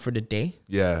problem for the day,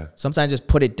 sometimes just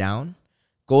put it down.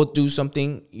 Go do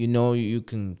something you know you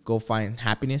can go find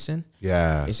happiness in.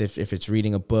 Yeah. It's if it's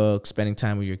reading a book, spending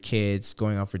time with your kids,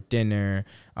 going out for dinner,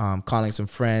 calling some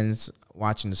friends,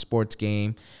 watching the sports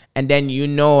game. And then you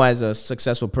know, as a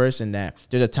successful person, that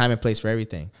there's a time and place for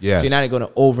everything. Yeah. So you're not going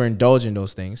to overindulge in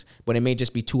those things, but it may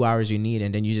just be 2 hours you need,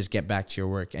 and then you just get back to your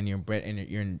work, and you're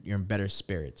in better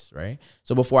spirits, right?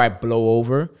 So before I blow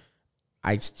over,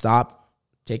 I stop.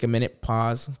 Take a minute,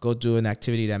 pause, go do an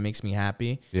activity that makes me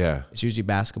happy. Yeah. It's usually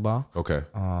basketball. Okay.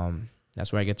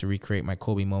 That's where I get to recreate my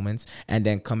Kobe moments, and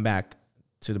then come back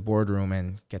to the boardroom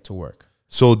and get to work.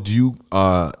 So do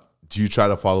you try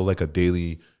to follow like a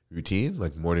daily routine,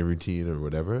 like morning routine or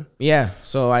whatever? Yeah.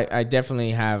 So I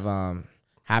definitely have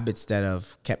habits that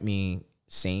have kept me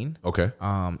sane. Okay.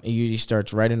 It usually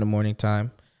starts right in the morning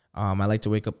time. I like to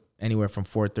wake up anywhere from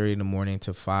 4:30 in the morning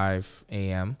to 5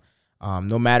 a.m.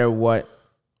 No matter what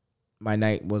my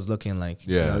night was looking like.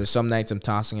 Yeah. You know, there's some nights I'm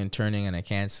tossing and turning and I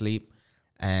can't sleep.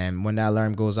 And when that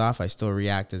alarm goes off, I still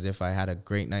react as if I had a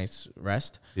great night's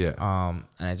rest. Yeah. And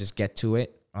I just get to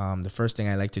it. The first thing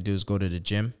I like to do is go to the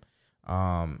gym.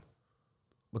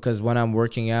 Because when I'm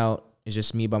working out, it's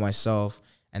just me by myself,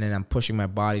 and then I'm pushing my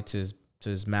body to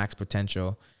its max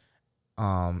potential.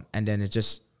 And then it's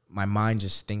just my mind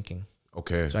just thinking.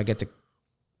 Okay. So I get to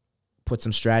put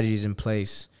some strategies in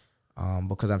place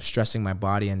because I'm stressing my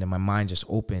body, and then my mind just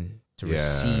open to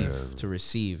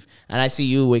receive. And I see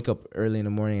you wake up early in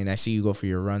the morning, and I see you go for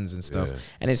your runs and stuff,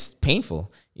 and it's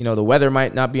painful. You know, the weather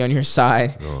might not be on your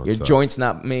side. Your joints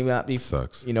may not be.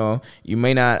 Sucks. You know, you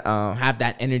may not have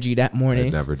that energy that morning. I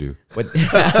never do. But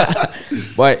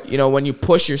but you know, when you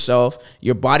push yourself,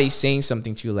 your body's saying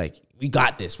something to you like, we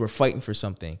got this. We're fighting for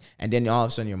something. And then all of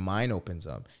a sudden your mind opens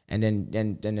up. And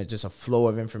then there's just a flow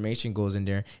of information goes in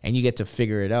there, and you get to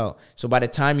figure it out. So by the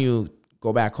time you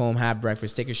go back home, have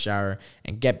breakfast, take a shower,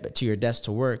 and get to your desk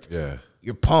to work,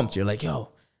 you're pumped. You're like, yo,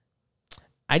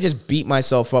 I just beat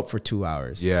myself up for 2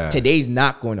 hours. Yeah. Today's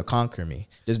not going to conquer me.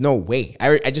 There's no way.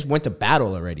 I just went to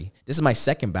battle already. This is my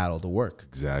second battle to work.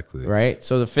 Exactly. Right?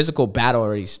 So the physical battle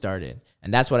already started.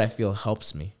 And that's what I feel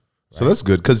helps me. Right? So that's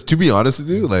good, because to be honest with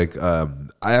you, like I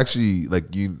actually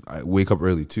I wake up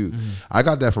early too. I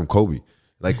got that from Kobe.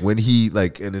 Like when he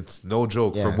and it's no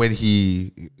joke, from when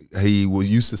he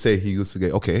used to say, he used to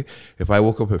get, okay, if I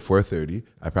woke up at 4:30,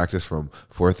 I practice from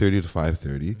 4:30 to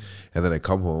 5:30, and then I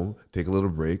come home, take a little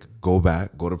break, go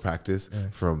back, go to practice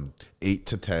from 8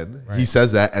 to 10. Right. He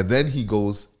says that, and then he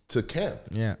goes to camp.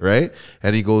 Yeah. Right?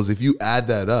 And he goes, if you add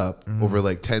that up over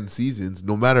like 10 seasons,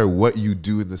 no matter what you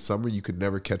do in the summer, you could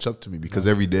never catch up to me, because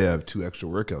every day I have 2 extra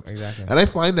workouts. Exactly. And I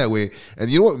find that way. And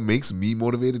you know what makes me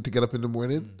motivated to get up in the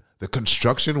morning? The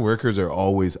construction workers are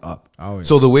always up.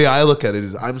 So the way I look at it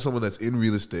is, I'm someone that's in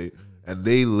real estate, and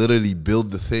they literally build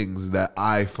the things that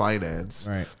I finance.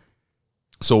 Right.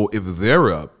 So if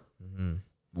they're up,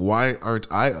 why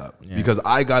aren't I up? Yeah. Because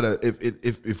I gotta,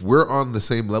 if we're on the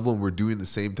same level and we're doing the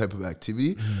same type of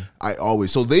activity,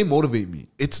 so they motivate me.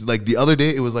 It's like the other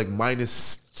day, it was like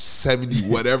minus 70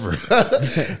 whatever,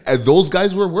 and those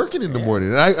guys were working in the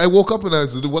morning, and I woke up and I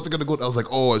wasn't gonna go. I was like,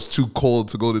 oh, it's too cold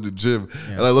to go to the gym,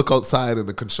 and I look outside and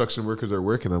the construction workers are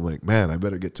working. I'm like, man, I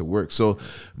better get to work. So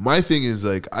my thing is,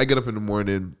 like, I get up in the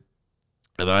morning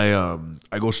and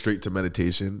I go straight to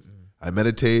meditation. I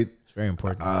meditate. Very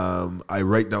important. I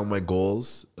write down my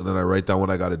goals, and then I write down what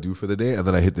I got to do for the day, and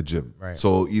then I hit the gym. Right.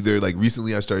 So either, like,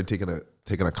 recently I started taking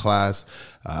a class.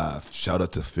 Shout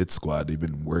out to Fit Squad. They've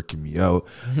been working me out.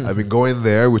 I've been going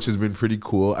there, which has been pretty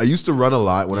cool. I used to run a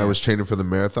lot when I was training for the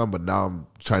marathon, but now I'm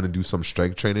trying to do some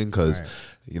strength training, because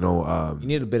you know, you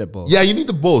need a bit of both. Yeah, you need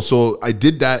the both. So I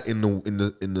did that in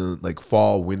the like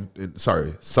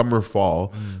summer,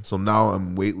 fall. So now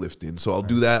I'm weightlifting. So I'll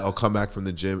do that. I'll come back from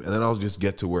the gym, and then I'll just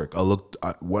get to work. I'll look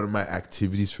at what are my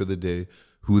activities for the day,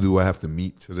 who do I have to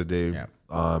meet for the day,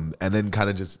 and then kind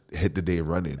of just hit the day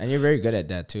running. And you're very good at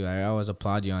that too. I always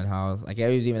applaud you on how, like, I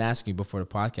was even asking you before the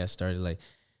podcast started, like,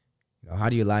 you know, how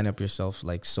do you line up yourself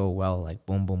like so well, like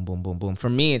boom, boom, boom, boom, boom. For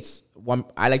me, it's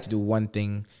I like to do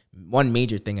one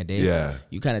major thing a day. Yeah,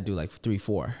 you kind of do like 3,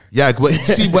 4. Yeah, but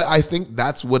see, but I think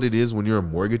that's what it is when you're a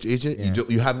mortgage agent.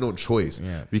 You have no choice,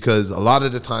 because a lot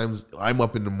of the times I'm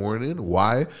up in the morning.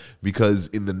 Why? Because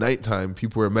in the nighttime,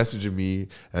 people are messaging me,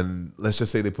 and let's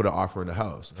just say they put an offer in the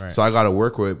house, so I got to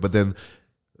work with it. But then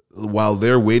while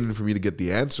they're waiting for me to get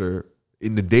the answer,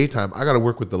 in the daytime, I got to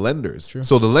work with the lenders. True.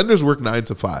 So the lenders work 9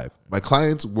 to 5. My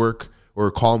clients work or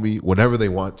call me whenever they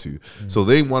want to. So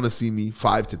they want to see me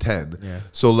 5 to 10. Yeah.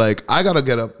 So like, I got to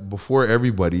get up before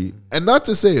everybody. And not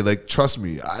to say, like, trust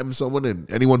me, I'm someone,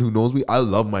 and anyone who knows me, I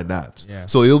love my naps. Yeah.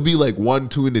 So it'll be like 1,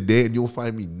 2 in the day, and you'll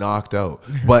find me knocked out.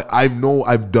 But I know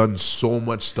I've done so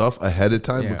much stuff ahead of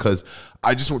time, because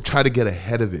I just want to try to get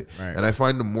ahead of it. Right. And I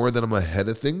find the more that I'm ahead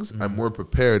of things, I'm more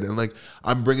prepared. And like,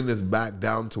 I'm bringing this back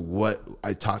down to what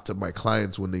I talk to my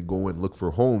clients when they go and look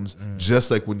for homes. Just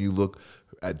like when you look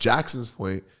at Jackson's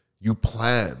point, you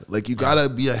plan. Like, you got to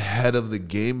be ahead of the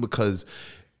game, because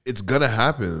it's going to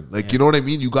happen. Like, you know what I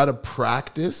mean? You got to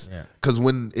practice, because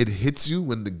when it hits you,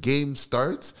 when the game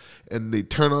starts and they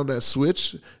turn on that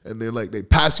switch and they're like, they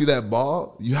pass you that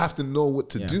ball, you have to know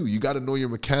what to do. You got to know your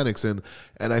mechanics. And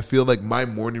I feel like my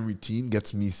morning routine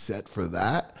gets me set for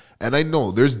that. And I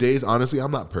know there's days, honestly,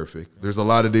 I'm not perfect. There's a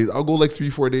lot of days. I'll go like 3,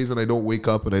 4 days and I don't wake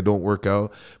up and I don't work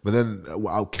out. But then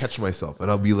I'll catch myself and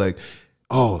I'll be like,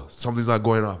 oh, something's not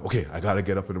going on. Okay, I got to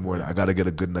get up in the morning. I got to get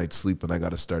a good night's sleep, and I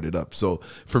got to start it up. So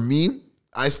for me,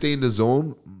 I stay in the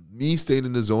zone. Me staying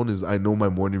in the zone is, I know my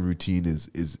morning routine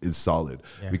is solid,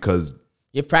 because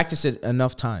you've practiced it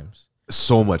enough times.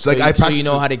 So much. So you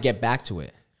know how to get back to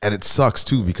it. And it sucks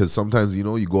too, because sometimes, you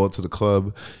know, you go out to the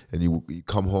club and you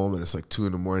come home and it's like 2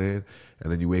 a.m.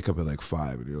 and then you wake up at like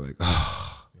 5 and you're like,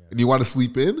 ah, and you want to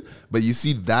sleep in. But you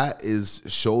see, that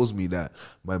shows me that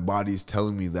my body is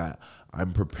telling me that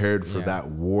I'm prepared for that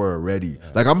war already.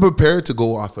 Yeah. Like, I'm prepared to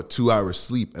go off a 2-hour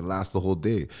sleep and last the whole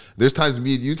day. There's times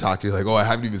me and you talk, you're like, oh, I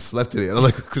haven't even slept today. And I'm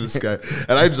like, look at this guy.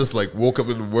 And I just like woke up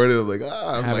in the morning. I'm like,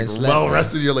 I'm like well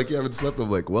rested. You're like, you haven't slept.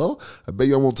 I'm like, well, I bet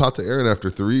you I won't talk to Aaron after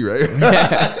 3, right?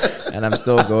 And I'm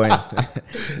still going.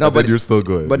 No, but you're still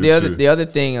going. But the other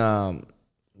thing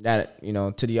that, you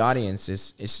know, to the audience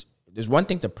is there's one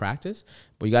thing to practice,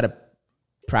 but you got to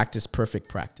practice perfect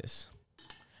practice.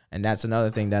 And that's another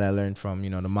thing that I learned from, you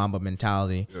know, the Mamba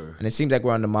mentality. Yeah. And it seems like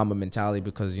we're on the Mamba mentality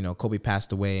because, you know, Kobe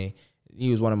passed away. He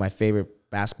was one of my favorite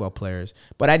basketball players.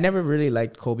 But I never really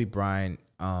liked Kobe Bryant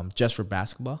just for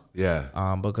basketball.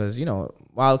 Yeah. Because, you know,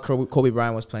 while Kobe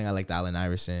Bryant was playing, I liked Allen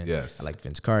Iverson. Yes. I liked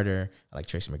Vince Carter. I liked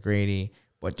Tracy McGrady.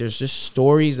 But there's just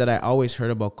stories that I always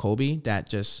heard about Kobe that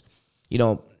just, you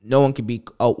know, no one can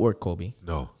outwork Kobe.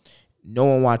 No. No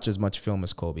one watches much film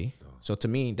as Kobe. So to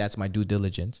me, that's my due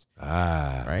diligence.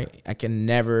 Right? I can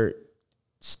never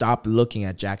stop looking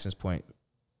at Jackson's Point.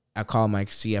 I call my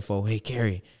CFO, hey,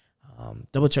 Kerry,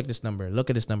 double check this number.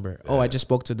 Look at this number. Yeah. Oh, I just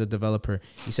spoke to the developer.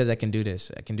 He says I can do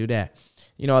this. I can do that.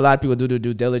 You know, a lot of people do the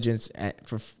due diligence.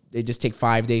 They just take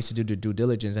 5 days to do the due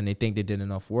diligence, and they think they did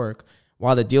enough work.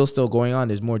 While the deal's still going on,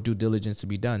 there's more due diligence to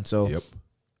be done. So,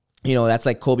 you know, that's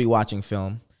like Kobe watching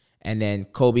film. And then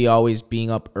Kobe always being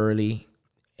up early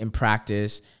in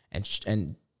practice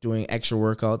and doing extra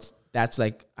workouts. That's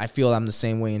like, I feel I'm the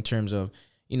same way in terms of,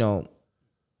 you know,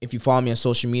 if you follow me on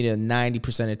social media,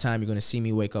 90% of the time, you're going to see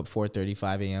me wake up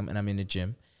 4:35 a.m. and I'm in the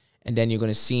gym. And then you're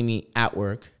going to see me at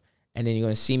work. And then you're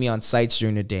going to see me on sites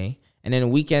during the day. And then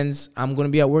on weekends, I'm going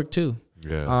to be at work too.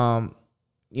 Yeah.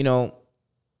 You know,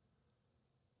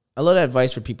 a lot of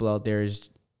advice for people out there is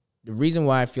the reason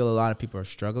why I feel a lot of people are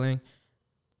struggling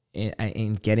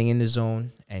in getting in the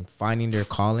zone and finding their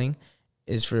calling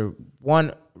is for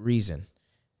one reason.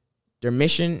 Their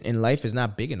mission in life is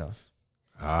not big enough.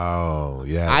 Oh,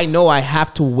 yes. I know I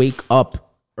have to wake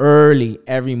up early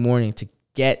every morning to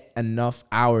get enough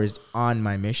hours on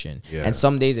my mission. Yeah. And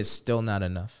some days it's still not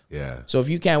enough. Yeah. So if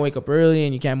you can't wake up early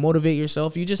and you can't motivate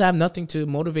yourself, you just have nothing to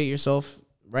motivate yourself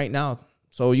right now.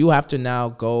 So you have to now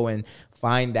go and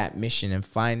find that mission and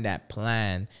find that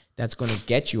plan that's going to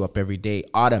get you up every day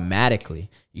automatically.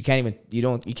 You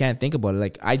can't think about it.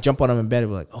 Like, I jump on them in bed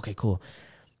and be like, okay, cool.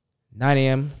 9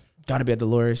 a.m., got to be at the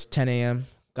lawyers. 10 a.m.,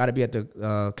 got to be at the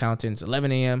accountants.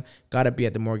 11 a.m., got to be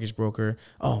at the mortgage broker.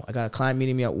 Oh, I got a client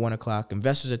meeting me at 1 o'clock.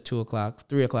 Investors at 2 o'clock,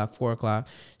 3 o'clock, 4 o'clock,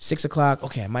 6 o'clock.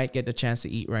 Okay, I might get the chance to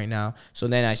eat right now. So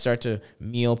then I start to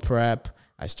meal prep.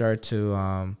 I start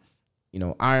to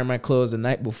iron my clothes the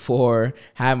night before.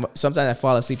 Sometimes I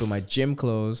fall asleep in my gym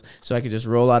clothes so I can just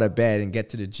roll out of bed and get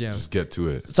to the gym. Just get to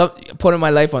it. So putting my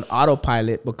life on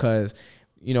autopilot because,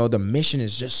 you know, the mission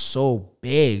is just so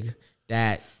big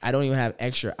that I don't even have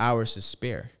extra hours to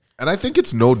spare. And I think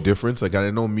it's no difference. Like,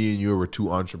 I know me and you were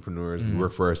two entrepreneurs. We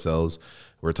work for ourselves.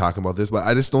 We're talking about this, but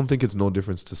I just don't think it's no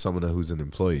difference to someone who's an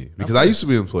employee. Because I used to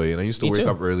be an employee, and I used to wake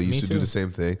up early, used to do the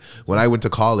same thing. When I went to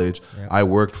college, I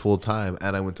worked full time,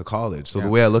 and I went to college. So the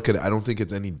way I look at it, I don't think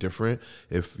it's any different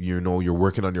if you're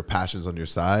working on your passions on your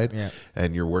side,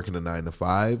 and you're working a 9 to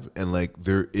 5, and like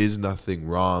there is nothing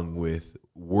wrong with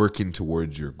working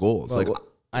towards your goals. Well,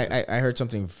 like I heard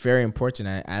something very important,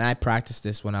 and I practiced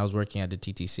this when I was working at the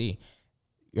TTC.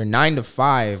 Your 9 to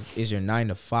 5 is your 9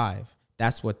 to 5.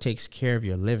 That's what takes care of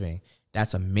your living.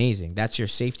 That's amazing. That's your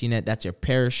safety net. That's your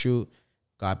parachute.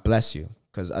 God bless you.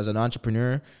 Because as an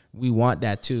entrepreneur, we want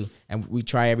that too. And we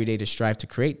try every day to strive to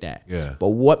create that. Yeah. But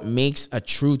what makes a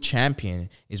true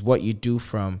champion is what you do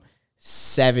from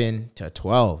 7 to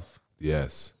 12.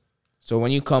 Yes. So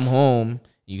when you come home,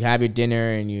 you have your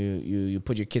dinner and you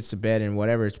put your kids to bed and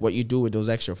whatever. It's what you do with those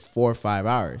extra 4 or 5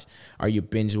 hours. Are you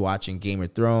binge watching Game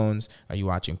of Thrones? Are you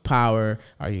watching Power?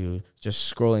 Are you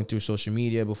just scrolling through social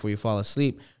media before you fall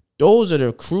asleep? Those are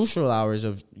the crucial hours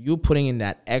of you putting in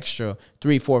that extra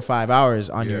 3, 4, 5 hours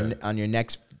on your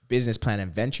next business plan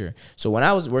and venture. So when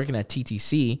I was working at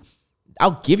TTC,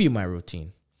 I'll give you my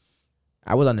routine.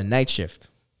 I was on the night shift.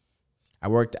 I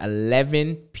worked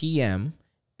 11 p.m.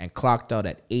 and clocked out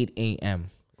at 8 a.m.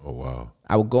 Oh, wow.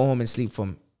 I would go home and sleep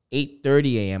from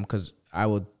 8:30 a.m. because I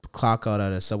would clock out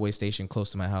at a subway station close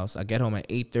to my house. I get home at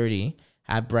 8:30,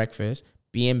 have breakfast,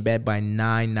 be in bed by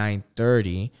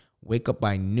 9:30, wake up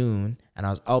by noon, and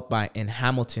I was out in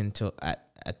Hamilton till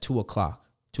at 2 o'clock,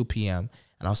 2 p.m.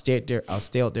 And I'll stay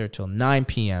out there till 9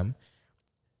 p.m.,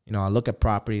 You know, I'll look at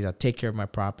properties. I'll take care of my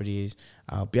properties.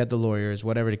 I'll be at the lawyers,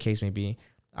 whatever the case may be.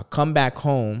 I'll come back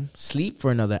home, sleep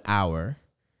for another hour,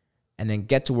 and then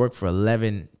get to work for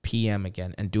 11 p.m.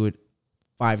 again and do it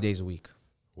 5 days a week.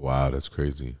 Wow, that's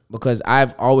crazy. Because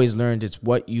I've always learned it's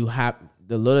what you have,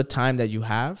 the little time that you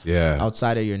have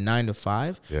outside of your 9 to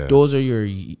 5. Yeah. Those are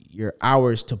your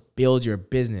hours to build your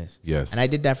business. Yes. And I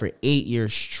did that for 8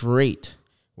 years straight,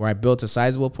 where I built a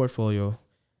sizable portfolio,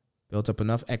 built up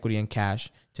enough equity and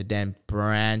cash to then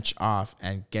branch off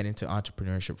and get into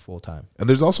entrepreneurship full time. And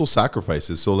there's also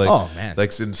sacrifices. So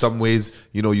like in some ways,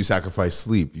 you know, you sacrifice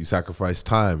sleep, you sacrifice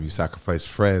time, you sacrifice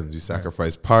friends, you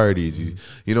sacrifice parties,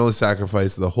 you know,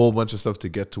 sacrifice the whole bunch of stuff to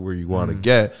get to where you want to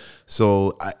get.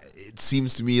 So it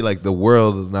seems to me like the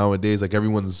world nowadays, like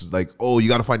everyone's like, oh, you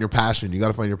got to find your passion. You got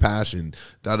to find your passion.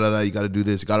 You got to do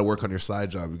this. You got to work on your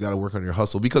side job. You got to work on your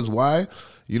hustle. Because why?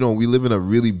 You know, we live in a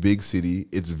really big city.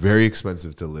 It's very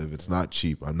expensive to live. It's not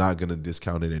cheap. I'm not going to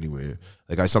discount it anywhere.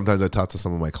 Like sometimes I talk to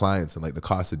some of my clients and like the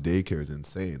cost of daycare is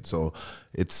insane. So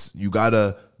you got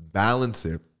to balance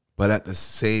it. But at the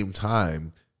same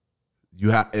time, you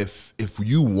have, if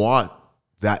you want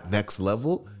that next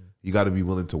level, you got to be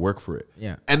willing to work for it.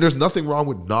 Yeah. And there's nothing wrong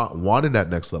with not wanting that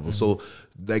next level. So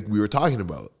like we were talking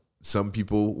about, some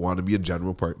people want to be a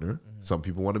general partner. Some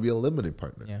people want to be a limited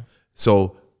partner. Yeah.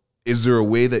 So is there a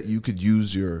way that you could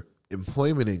use your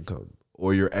employment income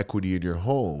or your equity in your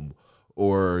home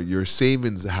or your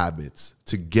savings habits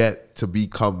to get to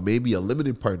become maybe a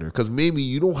limited partner? Because maybe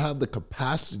you don't have the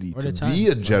capacity to be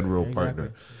a general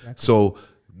partner. Exactly. So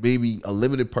maybe a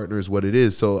limited partner is what it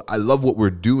is. So I love what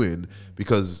we're doing,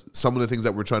 because some of the things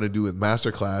that we're trying to do with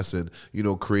Masterclass and, you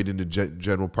know, creating the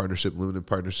general partnership, limited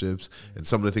partnerships, and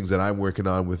some of the things that I'm working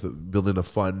on with building a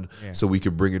fund so we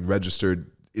can bring in registered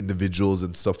individuals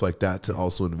and stuff like that to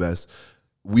also invest.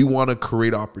 We want to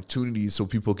create opportunities so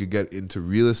people can get into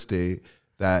real estate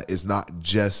that is not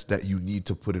just that you need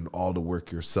to put in all the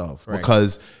work yourself. Right.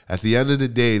 Because at the end of the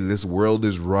day, this world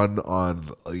is run on,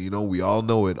 you know, we all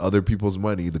know it, other people's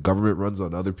money. The government runs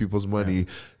on other people's money. Yeah.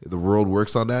 The world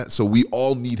works on that. So we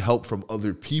all need help from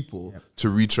other people to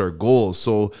reach our goals.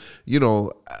 So, you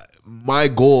know, my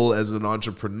goal as an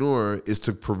entrepreneur is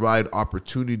to provide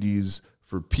opportunities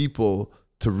for people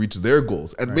to reach their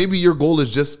goals. And maybe your goal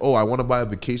is just, oh, I want to buy a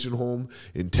vacation home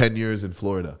in 10 years in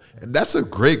Florida. And that's a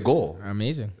great goal.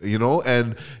 Amazing. You know,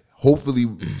 and hopefully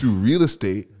through real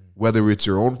estate, whether it's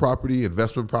your own property,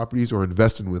 investment properties, or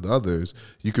investing with others,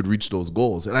 you could reach those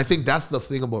goals. And I think that's the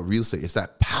thing about real estate. It's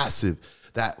that passive,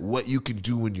 that what you can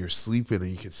do when you're sleeping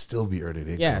and you can still be earning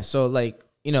income. Yeah. So like,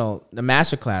 you know, the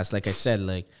Masterclass, like I said,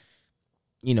 like,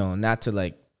 you know, not to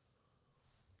like,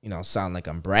 you know, sound like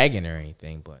I'm bragging or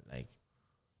anything, but like,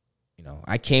 you know,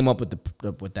 I came up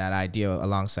with that idea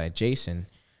alongside Jason,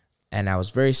 and I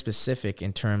was very specific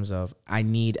in terms of I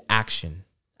need action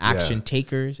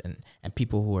takers and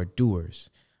people who are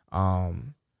doers.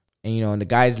 And you know, and the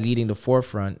guys leading the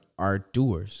forefront are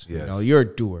doers. Yes. You know, you're a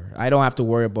doer. I don't have to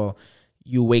worry about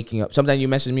you waking up. Sometimes you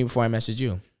message me before I message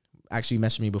you. Actually, you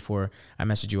message me before I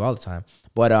message you all the time.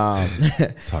 But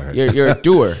you're a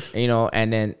doer, you know.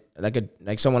 And then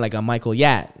like someone like a Michael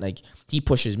Yatt, like he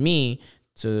pushes me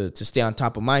to stay on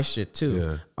top of my shit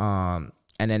too. Yeah.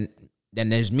 And then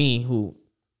there's me who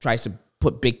tries to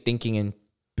put big thinking and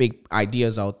big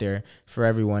ideas out there for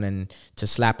everyone and to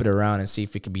slap it around and see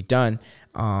if it can be done.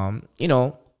 You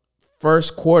know,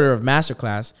 first quarter of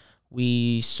Masterclass,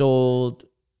 we sold,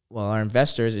 well, our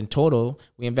investors in total,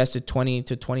 we invested $20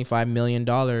 to $25 million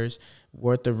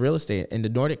worth of real estate in the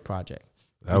Nordic project.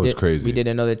 That was crazy. We did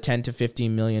another $10 to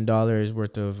 $15 million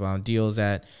worth of deals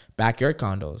at backyard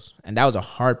condos. And that was a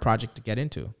hard project to get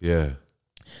into. Yeah.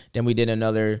 Then we did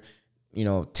another, you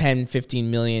know, 10, 15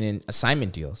 million in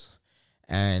assignment deals.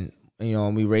 And, you know,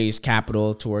 we raised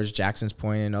capital towards Jackson's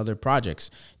Point and other projects.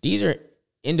 These are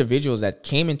individuals that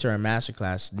came into our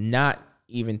Masterclass not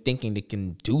even thinking they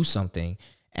can do something.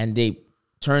 And they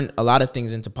turned a lot of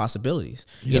things into possibilities.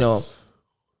 Yes. You know,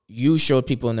 you showed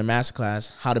people in the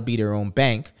Masterclass how to be their own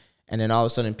bank. And then all of a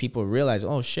sudden people realize,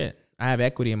 oh, shit, I have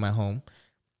equity in my home.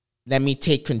 Let me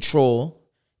take control,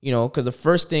 you know, because the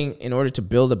first thing in order to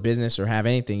build a business or have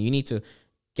anything, you need to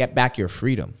get back your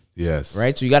freedom. Yes.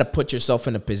 Right? So you got to put yourself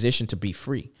in a position to be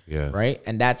free. Yes. Right?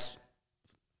 And that's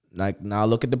like, now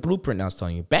look at the blueprint I was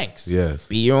telling you. Banks. Yes.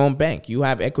 Be your own bank. You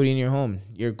have equity in your home.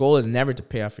 Your goal is never to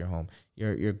pay off your home.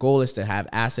 Your goal is to have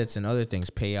assets and other things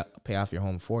pay off your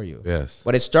home for you. Yes.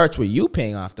 But it starts with you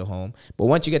paying off the home. But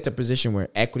once you get to a position where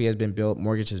equity has been built,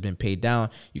 mortgage has been paid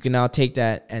down, you can now take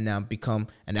that and now become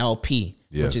an LP,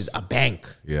 yes, which is a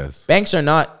bank. Yes. Banks are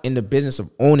not in the business of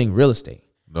owning real estate.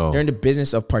 No. They're in the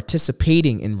business of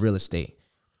participating in real estate.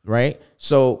 right?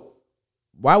 So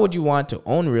why would you want to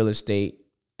own real estate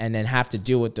and then have to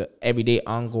deal with the everyday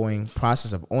ongoing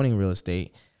process of owning real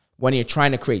estate when you're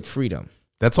trying to create freedom?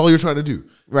 That's all you're trying to do.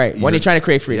 Right. When you're trying to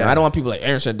create freedom. I don't want people like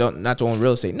Aaron said not to own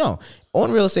real estate. No.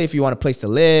 Own real estate if you want a place to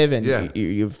live and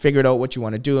you figured out what you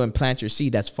want to do and plant your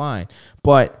seed, that's fine.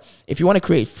 But if you want to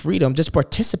create freedom, just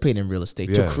participate in real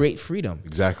estate to create freedom.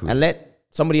 Exactly. And let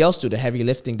somebody else do the heavy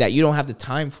lifting that you don't have the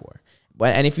time for.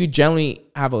 And if you generally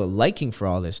have a liking for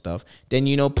all this stuff, then,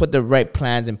 put the right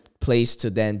plans in place to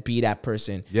then be that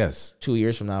person. Yes. 2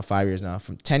 years from now, 5 years now,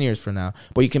 from 10 years from now.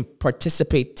 But you can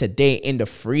participate today in the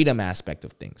freedom aspect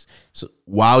of things. So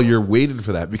while you're waiting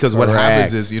for that, because what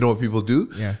happens is, what people do?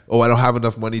 Yeah. Oh, I don't have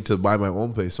enough money to buy my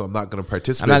own place, so I'm not going to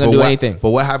participate. I'm not going to do anything.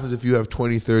 But what happens if you have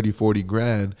 20, 30, 40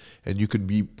 grand and you could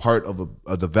be part of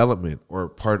a development or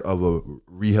part of a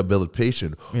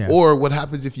rehabilitation? Yeah. Or what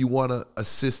happens if you want to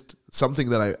assist something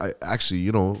that I actually,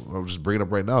 I'll just bring it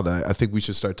up right now that I think we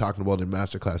should start talking about in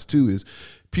Masterclass too, is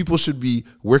people should be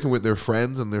working with their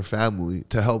friends and their family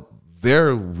to help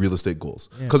their real estate goals.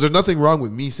 Because there's nothing wrong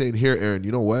with me saying, here, Aaron,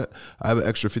 you know what? I have an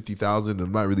extra $50,000 and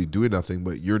I'm not really doing nothing,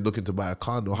 but you're looking to buy a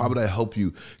condo. How about I help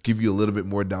you, give you a little bit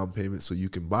more down payment so you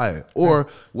can buy it? Or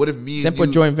what if me simple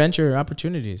and you, joint venture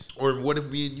opportunities. Or what if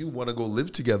me and you want to go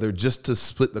live together just to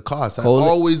split the cost?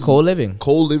 Co-living.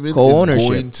 Co-living is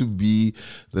going to be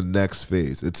the next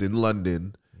phase. It's in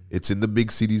London. It's in the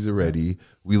big cities already.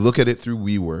 We look at it through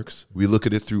WeWorks. We look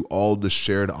at it through all the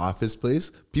shared office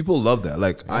place. People love that.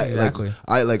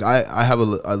 I have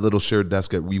a little shared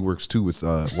desk at WeWorks too with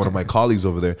one of my colleagues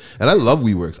over there, and I love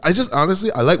WeWorks. I just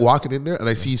honestly I like walking in there and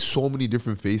I see so many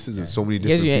different faces and so many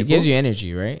different people. It gives you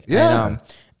energy, right? Yeah.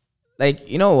 And,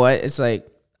 you know what? It's like,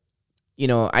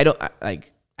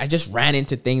 I just ran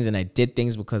into things and I did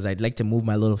things because I'd like to move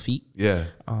my little feet. Yeah.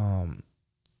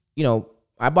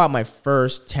 I bought my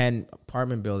first 10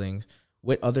 apartment buildings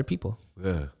with other people.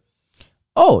 Yeah.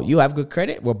 Oh, you have good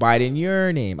credit? We'll buy it in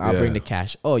your name. I'll bring the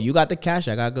cash. Oh, you got the cash?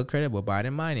 I got good credit. We'll buy it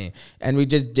in my name. And we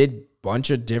just did a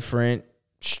bunch of different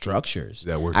structures.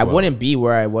 I wouldn't be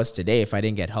where I was today if I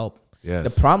didn't get help. Yes.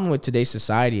 The problem with today's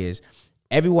society is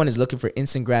everyone is looking for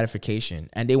instant gratification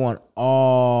and they want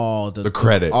all the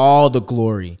credit, all the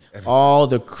glory, all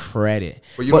the credit.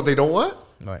 But know what they don't want?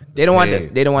 They don't want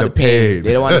the pain.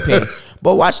 They don't want the pain.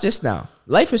 But watch this now.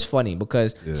 Life is funny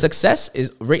because success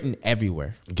is written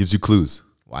everywhere. It gives you clues.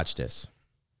 Watch this.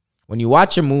 When you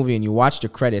watch a movie and you watch the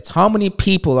credits, how many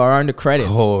people are on the credits?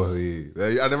 Holy,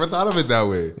 I never thought of it that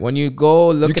way. When you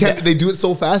go look they do it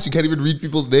so fast you can't even read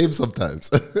people's names sometimes.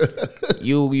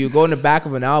 you go in the back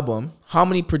of an album, how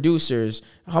many producers,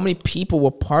 how many people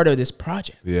were part of this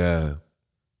project? Yeah.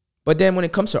 But then when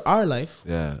it comes to our life,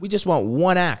 we just want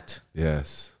one act.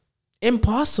 Yes.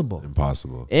 Impossible.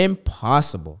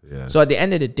 Yeah. So at the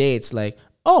end of the day, it's like,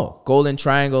 oh, Golden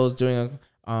Triangle is doing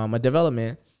a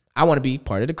development. I want to be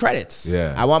part of the credits.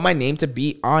 Yeah. I want my name to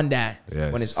be on that.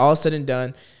 Yes. When it's all said and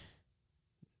done,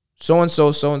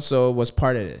 so-and-so was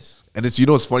part of this. And it's,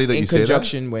 it's funny that you say that. In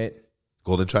conjunction with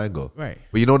Golden Triangle. Right.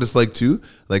 But you know what it's like too?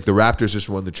 Like the Raptors just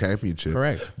won the championship.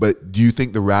 Correct. But do you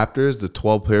think the Raptors, the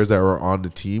 12 players that were on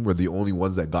the team, were the only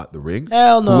ones that got the ring?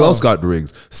 Hell no. Who else got the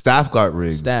rings? Staff got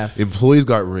rings. Staff. Employees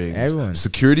got rings. Everyone.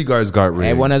 Security guards got rings.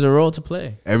 Everyone has a role to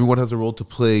play. Everyone has a role to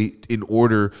play in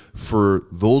order for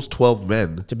those 12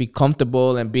 men to be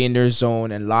comfortable and be in their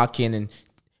zone and lock in and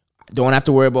don't have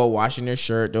to worry about washing their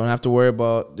shirt. Don't have to worry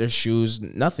about their shoes.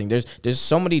 Nothing. There's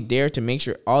somebody there to make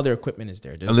sure all their equipment is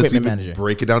there. And let's even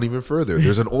break it down even further.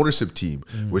 There's an ownership team,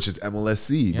 which is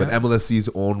MLSC. But MLSC is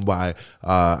owned by,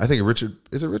 I think Richard.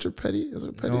 Is it Richard Petty? Is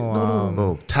it Petty?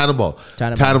 No. Tannenbaum.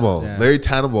 Yeah. Larry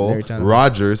Tannenbaum,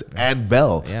 Rogers, and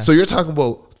Bell. Yeah. So you're talking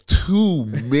about two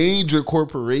major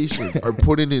corporations are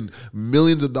putting in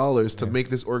millions of dollars to make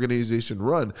this organization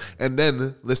run. And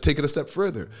then let's take it a step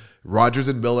further. Rogers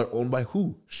and Bell are owned by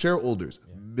who? Shareholders.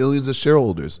 Millions of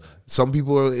shareholders. Some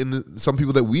people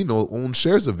that we know own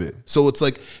shares of it. So it's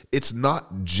like, it's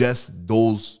not just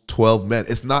those 12 men.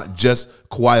 It's not just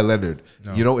Kawhi Leonard.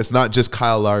 No. It's not just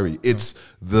Kyle Lowry. It's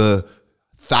the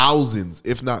thousands,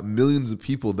 if not millions of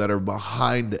people that are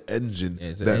behind the engine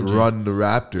run the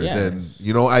Raptors. Yes.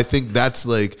 And, I think that's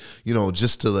like,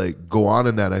 just to like go on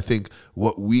in that, I think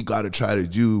what we got to try to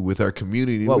do with our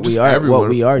community, what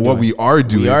we are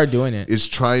doing is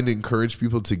trying to encourage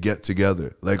people to get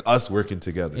together, like us working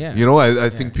together. Yeah. I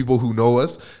think people who know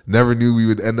us never knew we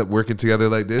would end up working together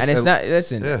like this. And it's not,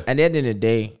 listen, at the end of the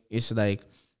day, it's like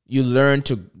you learn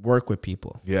to work with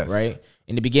people. Yes. Right?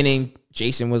 In the beginning,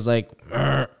 Jason was like,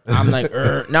 I'm like,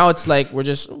 now it's like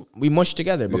we mush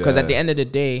together because at the end of the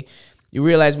day, you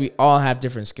realize we all have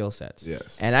different skill sets.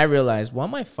 Yes. And I realized, why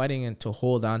am I fighting to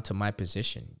hold on to my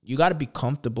position? You got to be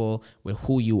comfortable with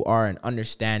who you are and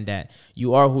understand that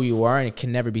you are who you are and it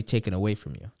can never be taken away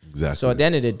from you. Exactly. So at the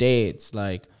end of the day, it's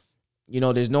like,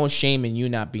 there's no shame in you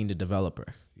not being the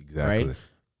developer. Exactly. Right?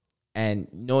 And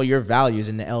know your values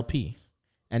in the LP.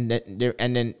 And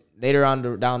then later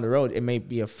on down the road, it may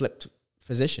be a flipped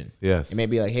position. Yes. It may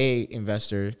be like, hey,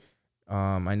 investor,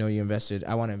 I know you invested.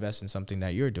 I want to invest in something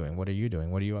that you're doing. What are you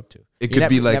doing? What are you up to? It could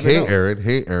be like, hey,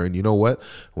 Aaron, you know what?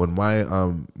 When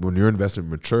your investment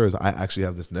matures, I actually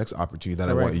have this next opportunity that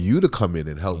I want you to come in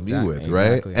and help me with,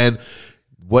 right? Exactly. And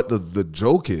what the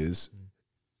joke is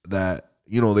that,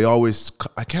 they always,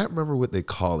 I can't remember what they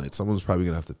call it. Someone's probably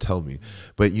going to have to tell me.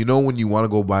 But when you want to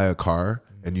go buy a car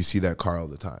and you see that car all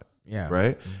the time,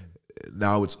 right?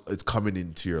 Now it's coming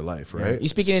into your life, right? You're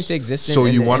speaking into existence. So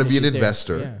you want to be an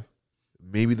investor. Yeah.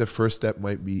 Maybe the first step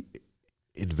might be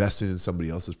investing in somebody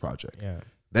else's project. Yeah.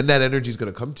 Then that energy is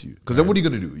going to come to you. Because then what are you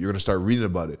going to do? You're going to start reading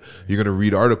about it. You're going to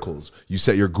read articles. You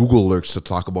set your Google alerts to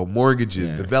talk about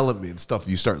mortgages, development, stuff.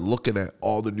 You start looking at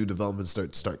all the new developments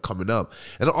start coming up.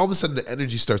 And then all of a sudden the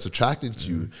energy starts attracting to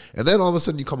you. And then all of a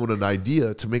sudden you come with an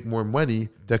idea to make more money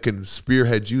that can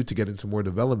spearhead you to get into more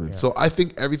development. Yeah. So I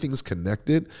think everything's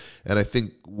connected. And I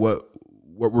think what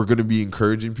we're going to be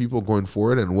encouraging people going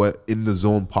forward and what In the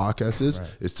Zone podcast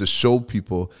is to show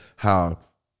people how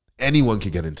anyone can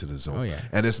get into the zone. Oh, yeah.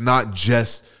 And it's not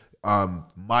just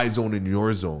my zone and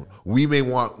your zone. We may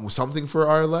want something for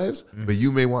our lives, but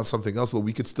you may want something else, but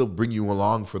we could still bring you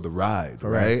along for the ride,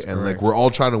 right? And like we're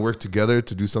all trying to work together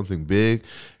to do something big.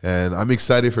 And I'm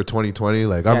excited for 2020.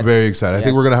 Like I'm very excited. I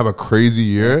think we're going to have a crazy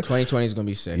year. 2020 is going to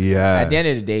be sick. Yeah. At the end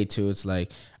of the day too, it's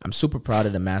like I'm super proud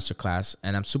of the Masterclass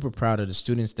and I'm super proud of the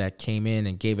students that came in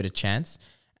and gave it a chance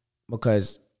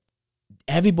because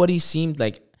everybody seemed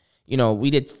like,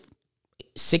 we did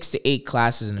 6 to 8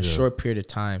 classes in a short period of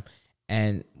time.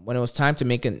 And when it was time to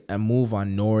make a move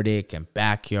on Nordic and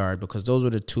Backyard, because those were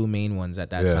the 2 main ones at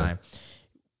that time,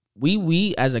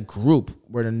 we as a group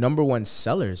were the #1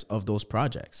 sellers of those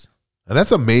projects. And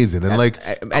that's amazing.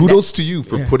 And kudos to you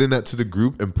for putting that to the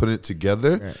group and putting it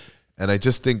together. Right. And I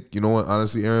just think,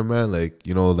 honestly, Aaron, man, I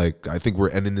think we're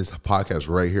ending this podcast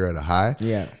right here at a high.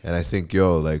 Yeah. And I think,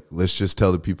 let's just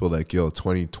tell the people,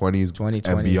 2020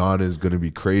 and beyond is going to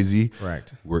be crazy.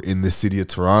 Correct. We're in the city of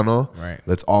Toronto. Right.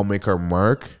 Let's all make our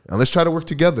mark and let's try to work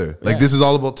together. This is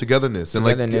all about togetherness.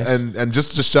 And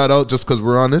just to shout out, just because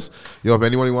we're on this, if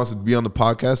anyone wants to be on the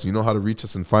podcast, you know how to reach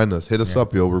us and find us. Hit us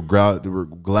up, yo. We're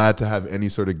glad to have any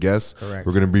sort of guests. Correct.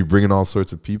 We're going to be bringing all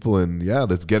sorts of people. And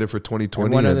let's get it for 2020.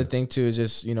 And one other thing too is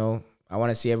just, I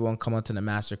want to see everyone come onto the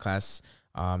Masterclass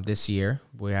this year.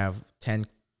 We have 10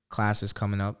 classes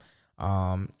coming up.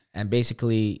 And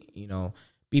basically,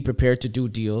 be prepared to do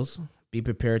deals, be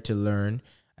prepared to learn,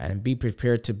 and be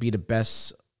prepared to be the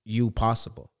best you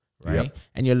possible, right? Yep.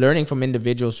 And you're learning from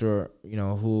individuals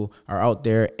who are out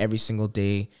there every single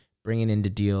day, bringing in the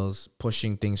deals,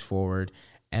 pushing things forward.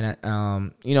 And,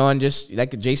 and just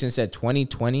like Jason said,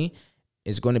 2020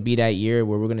 is going to be that year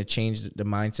where we're going to change the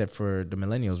mindset for the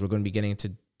millennials. We're going to be getting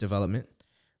into development.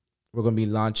 We're going to be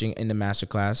launching in the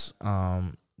Masterclass.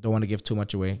 Don't want to give too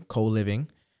much away. Co-living,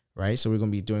 right? So we're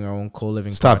going to be doing our own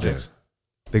co-living projects. There.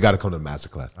 They got to come to the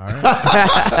Masterclass. All right.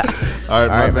 All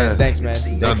right, man. Thanks, man.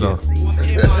 Thank you.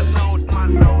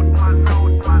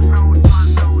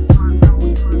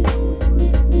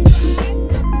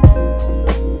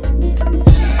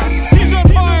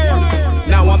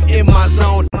 Now I'm in my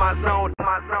zone.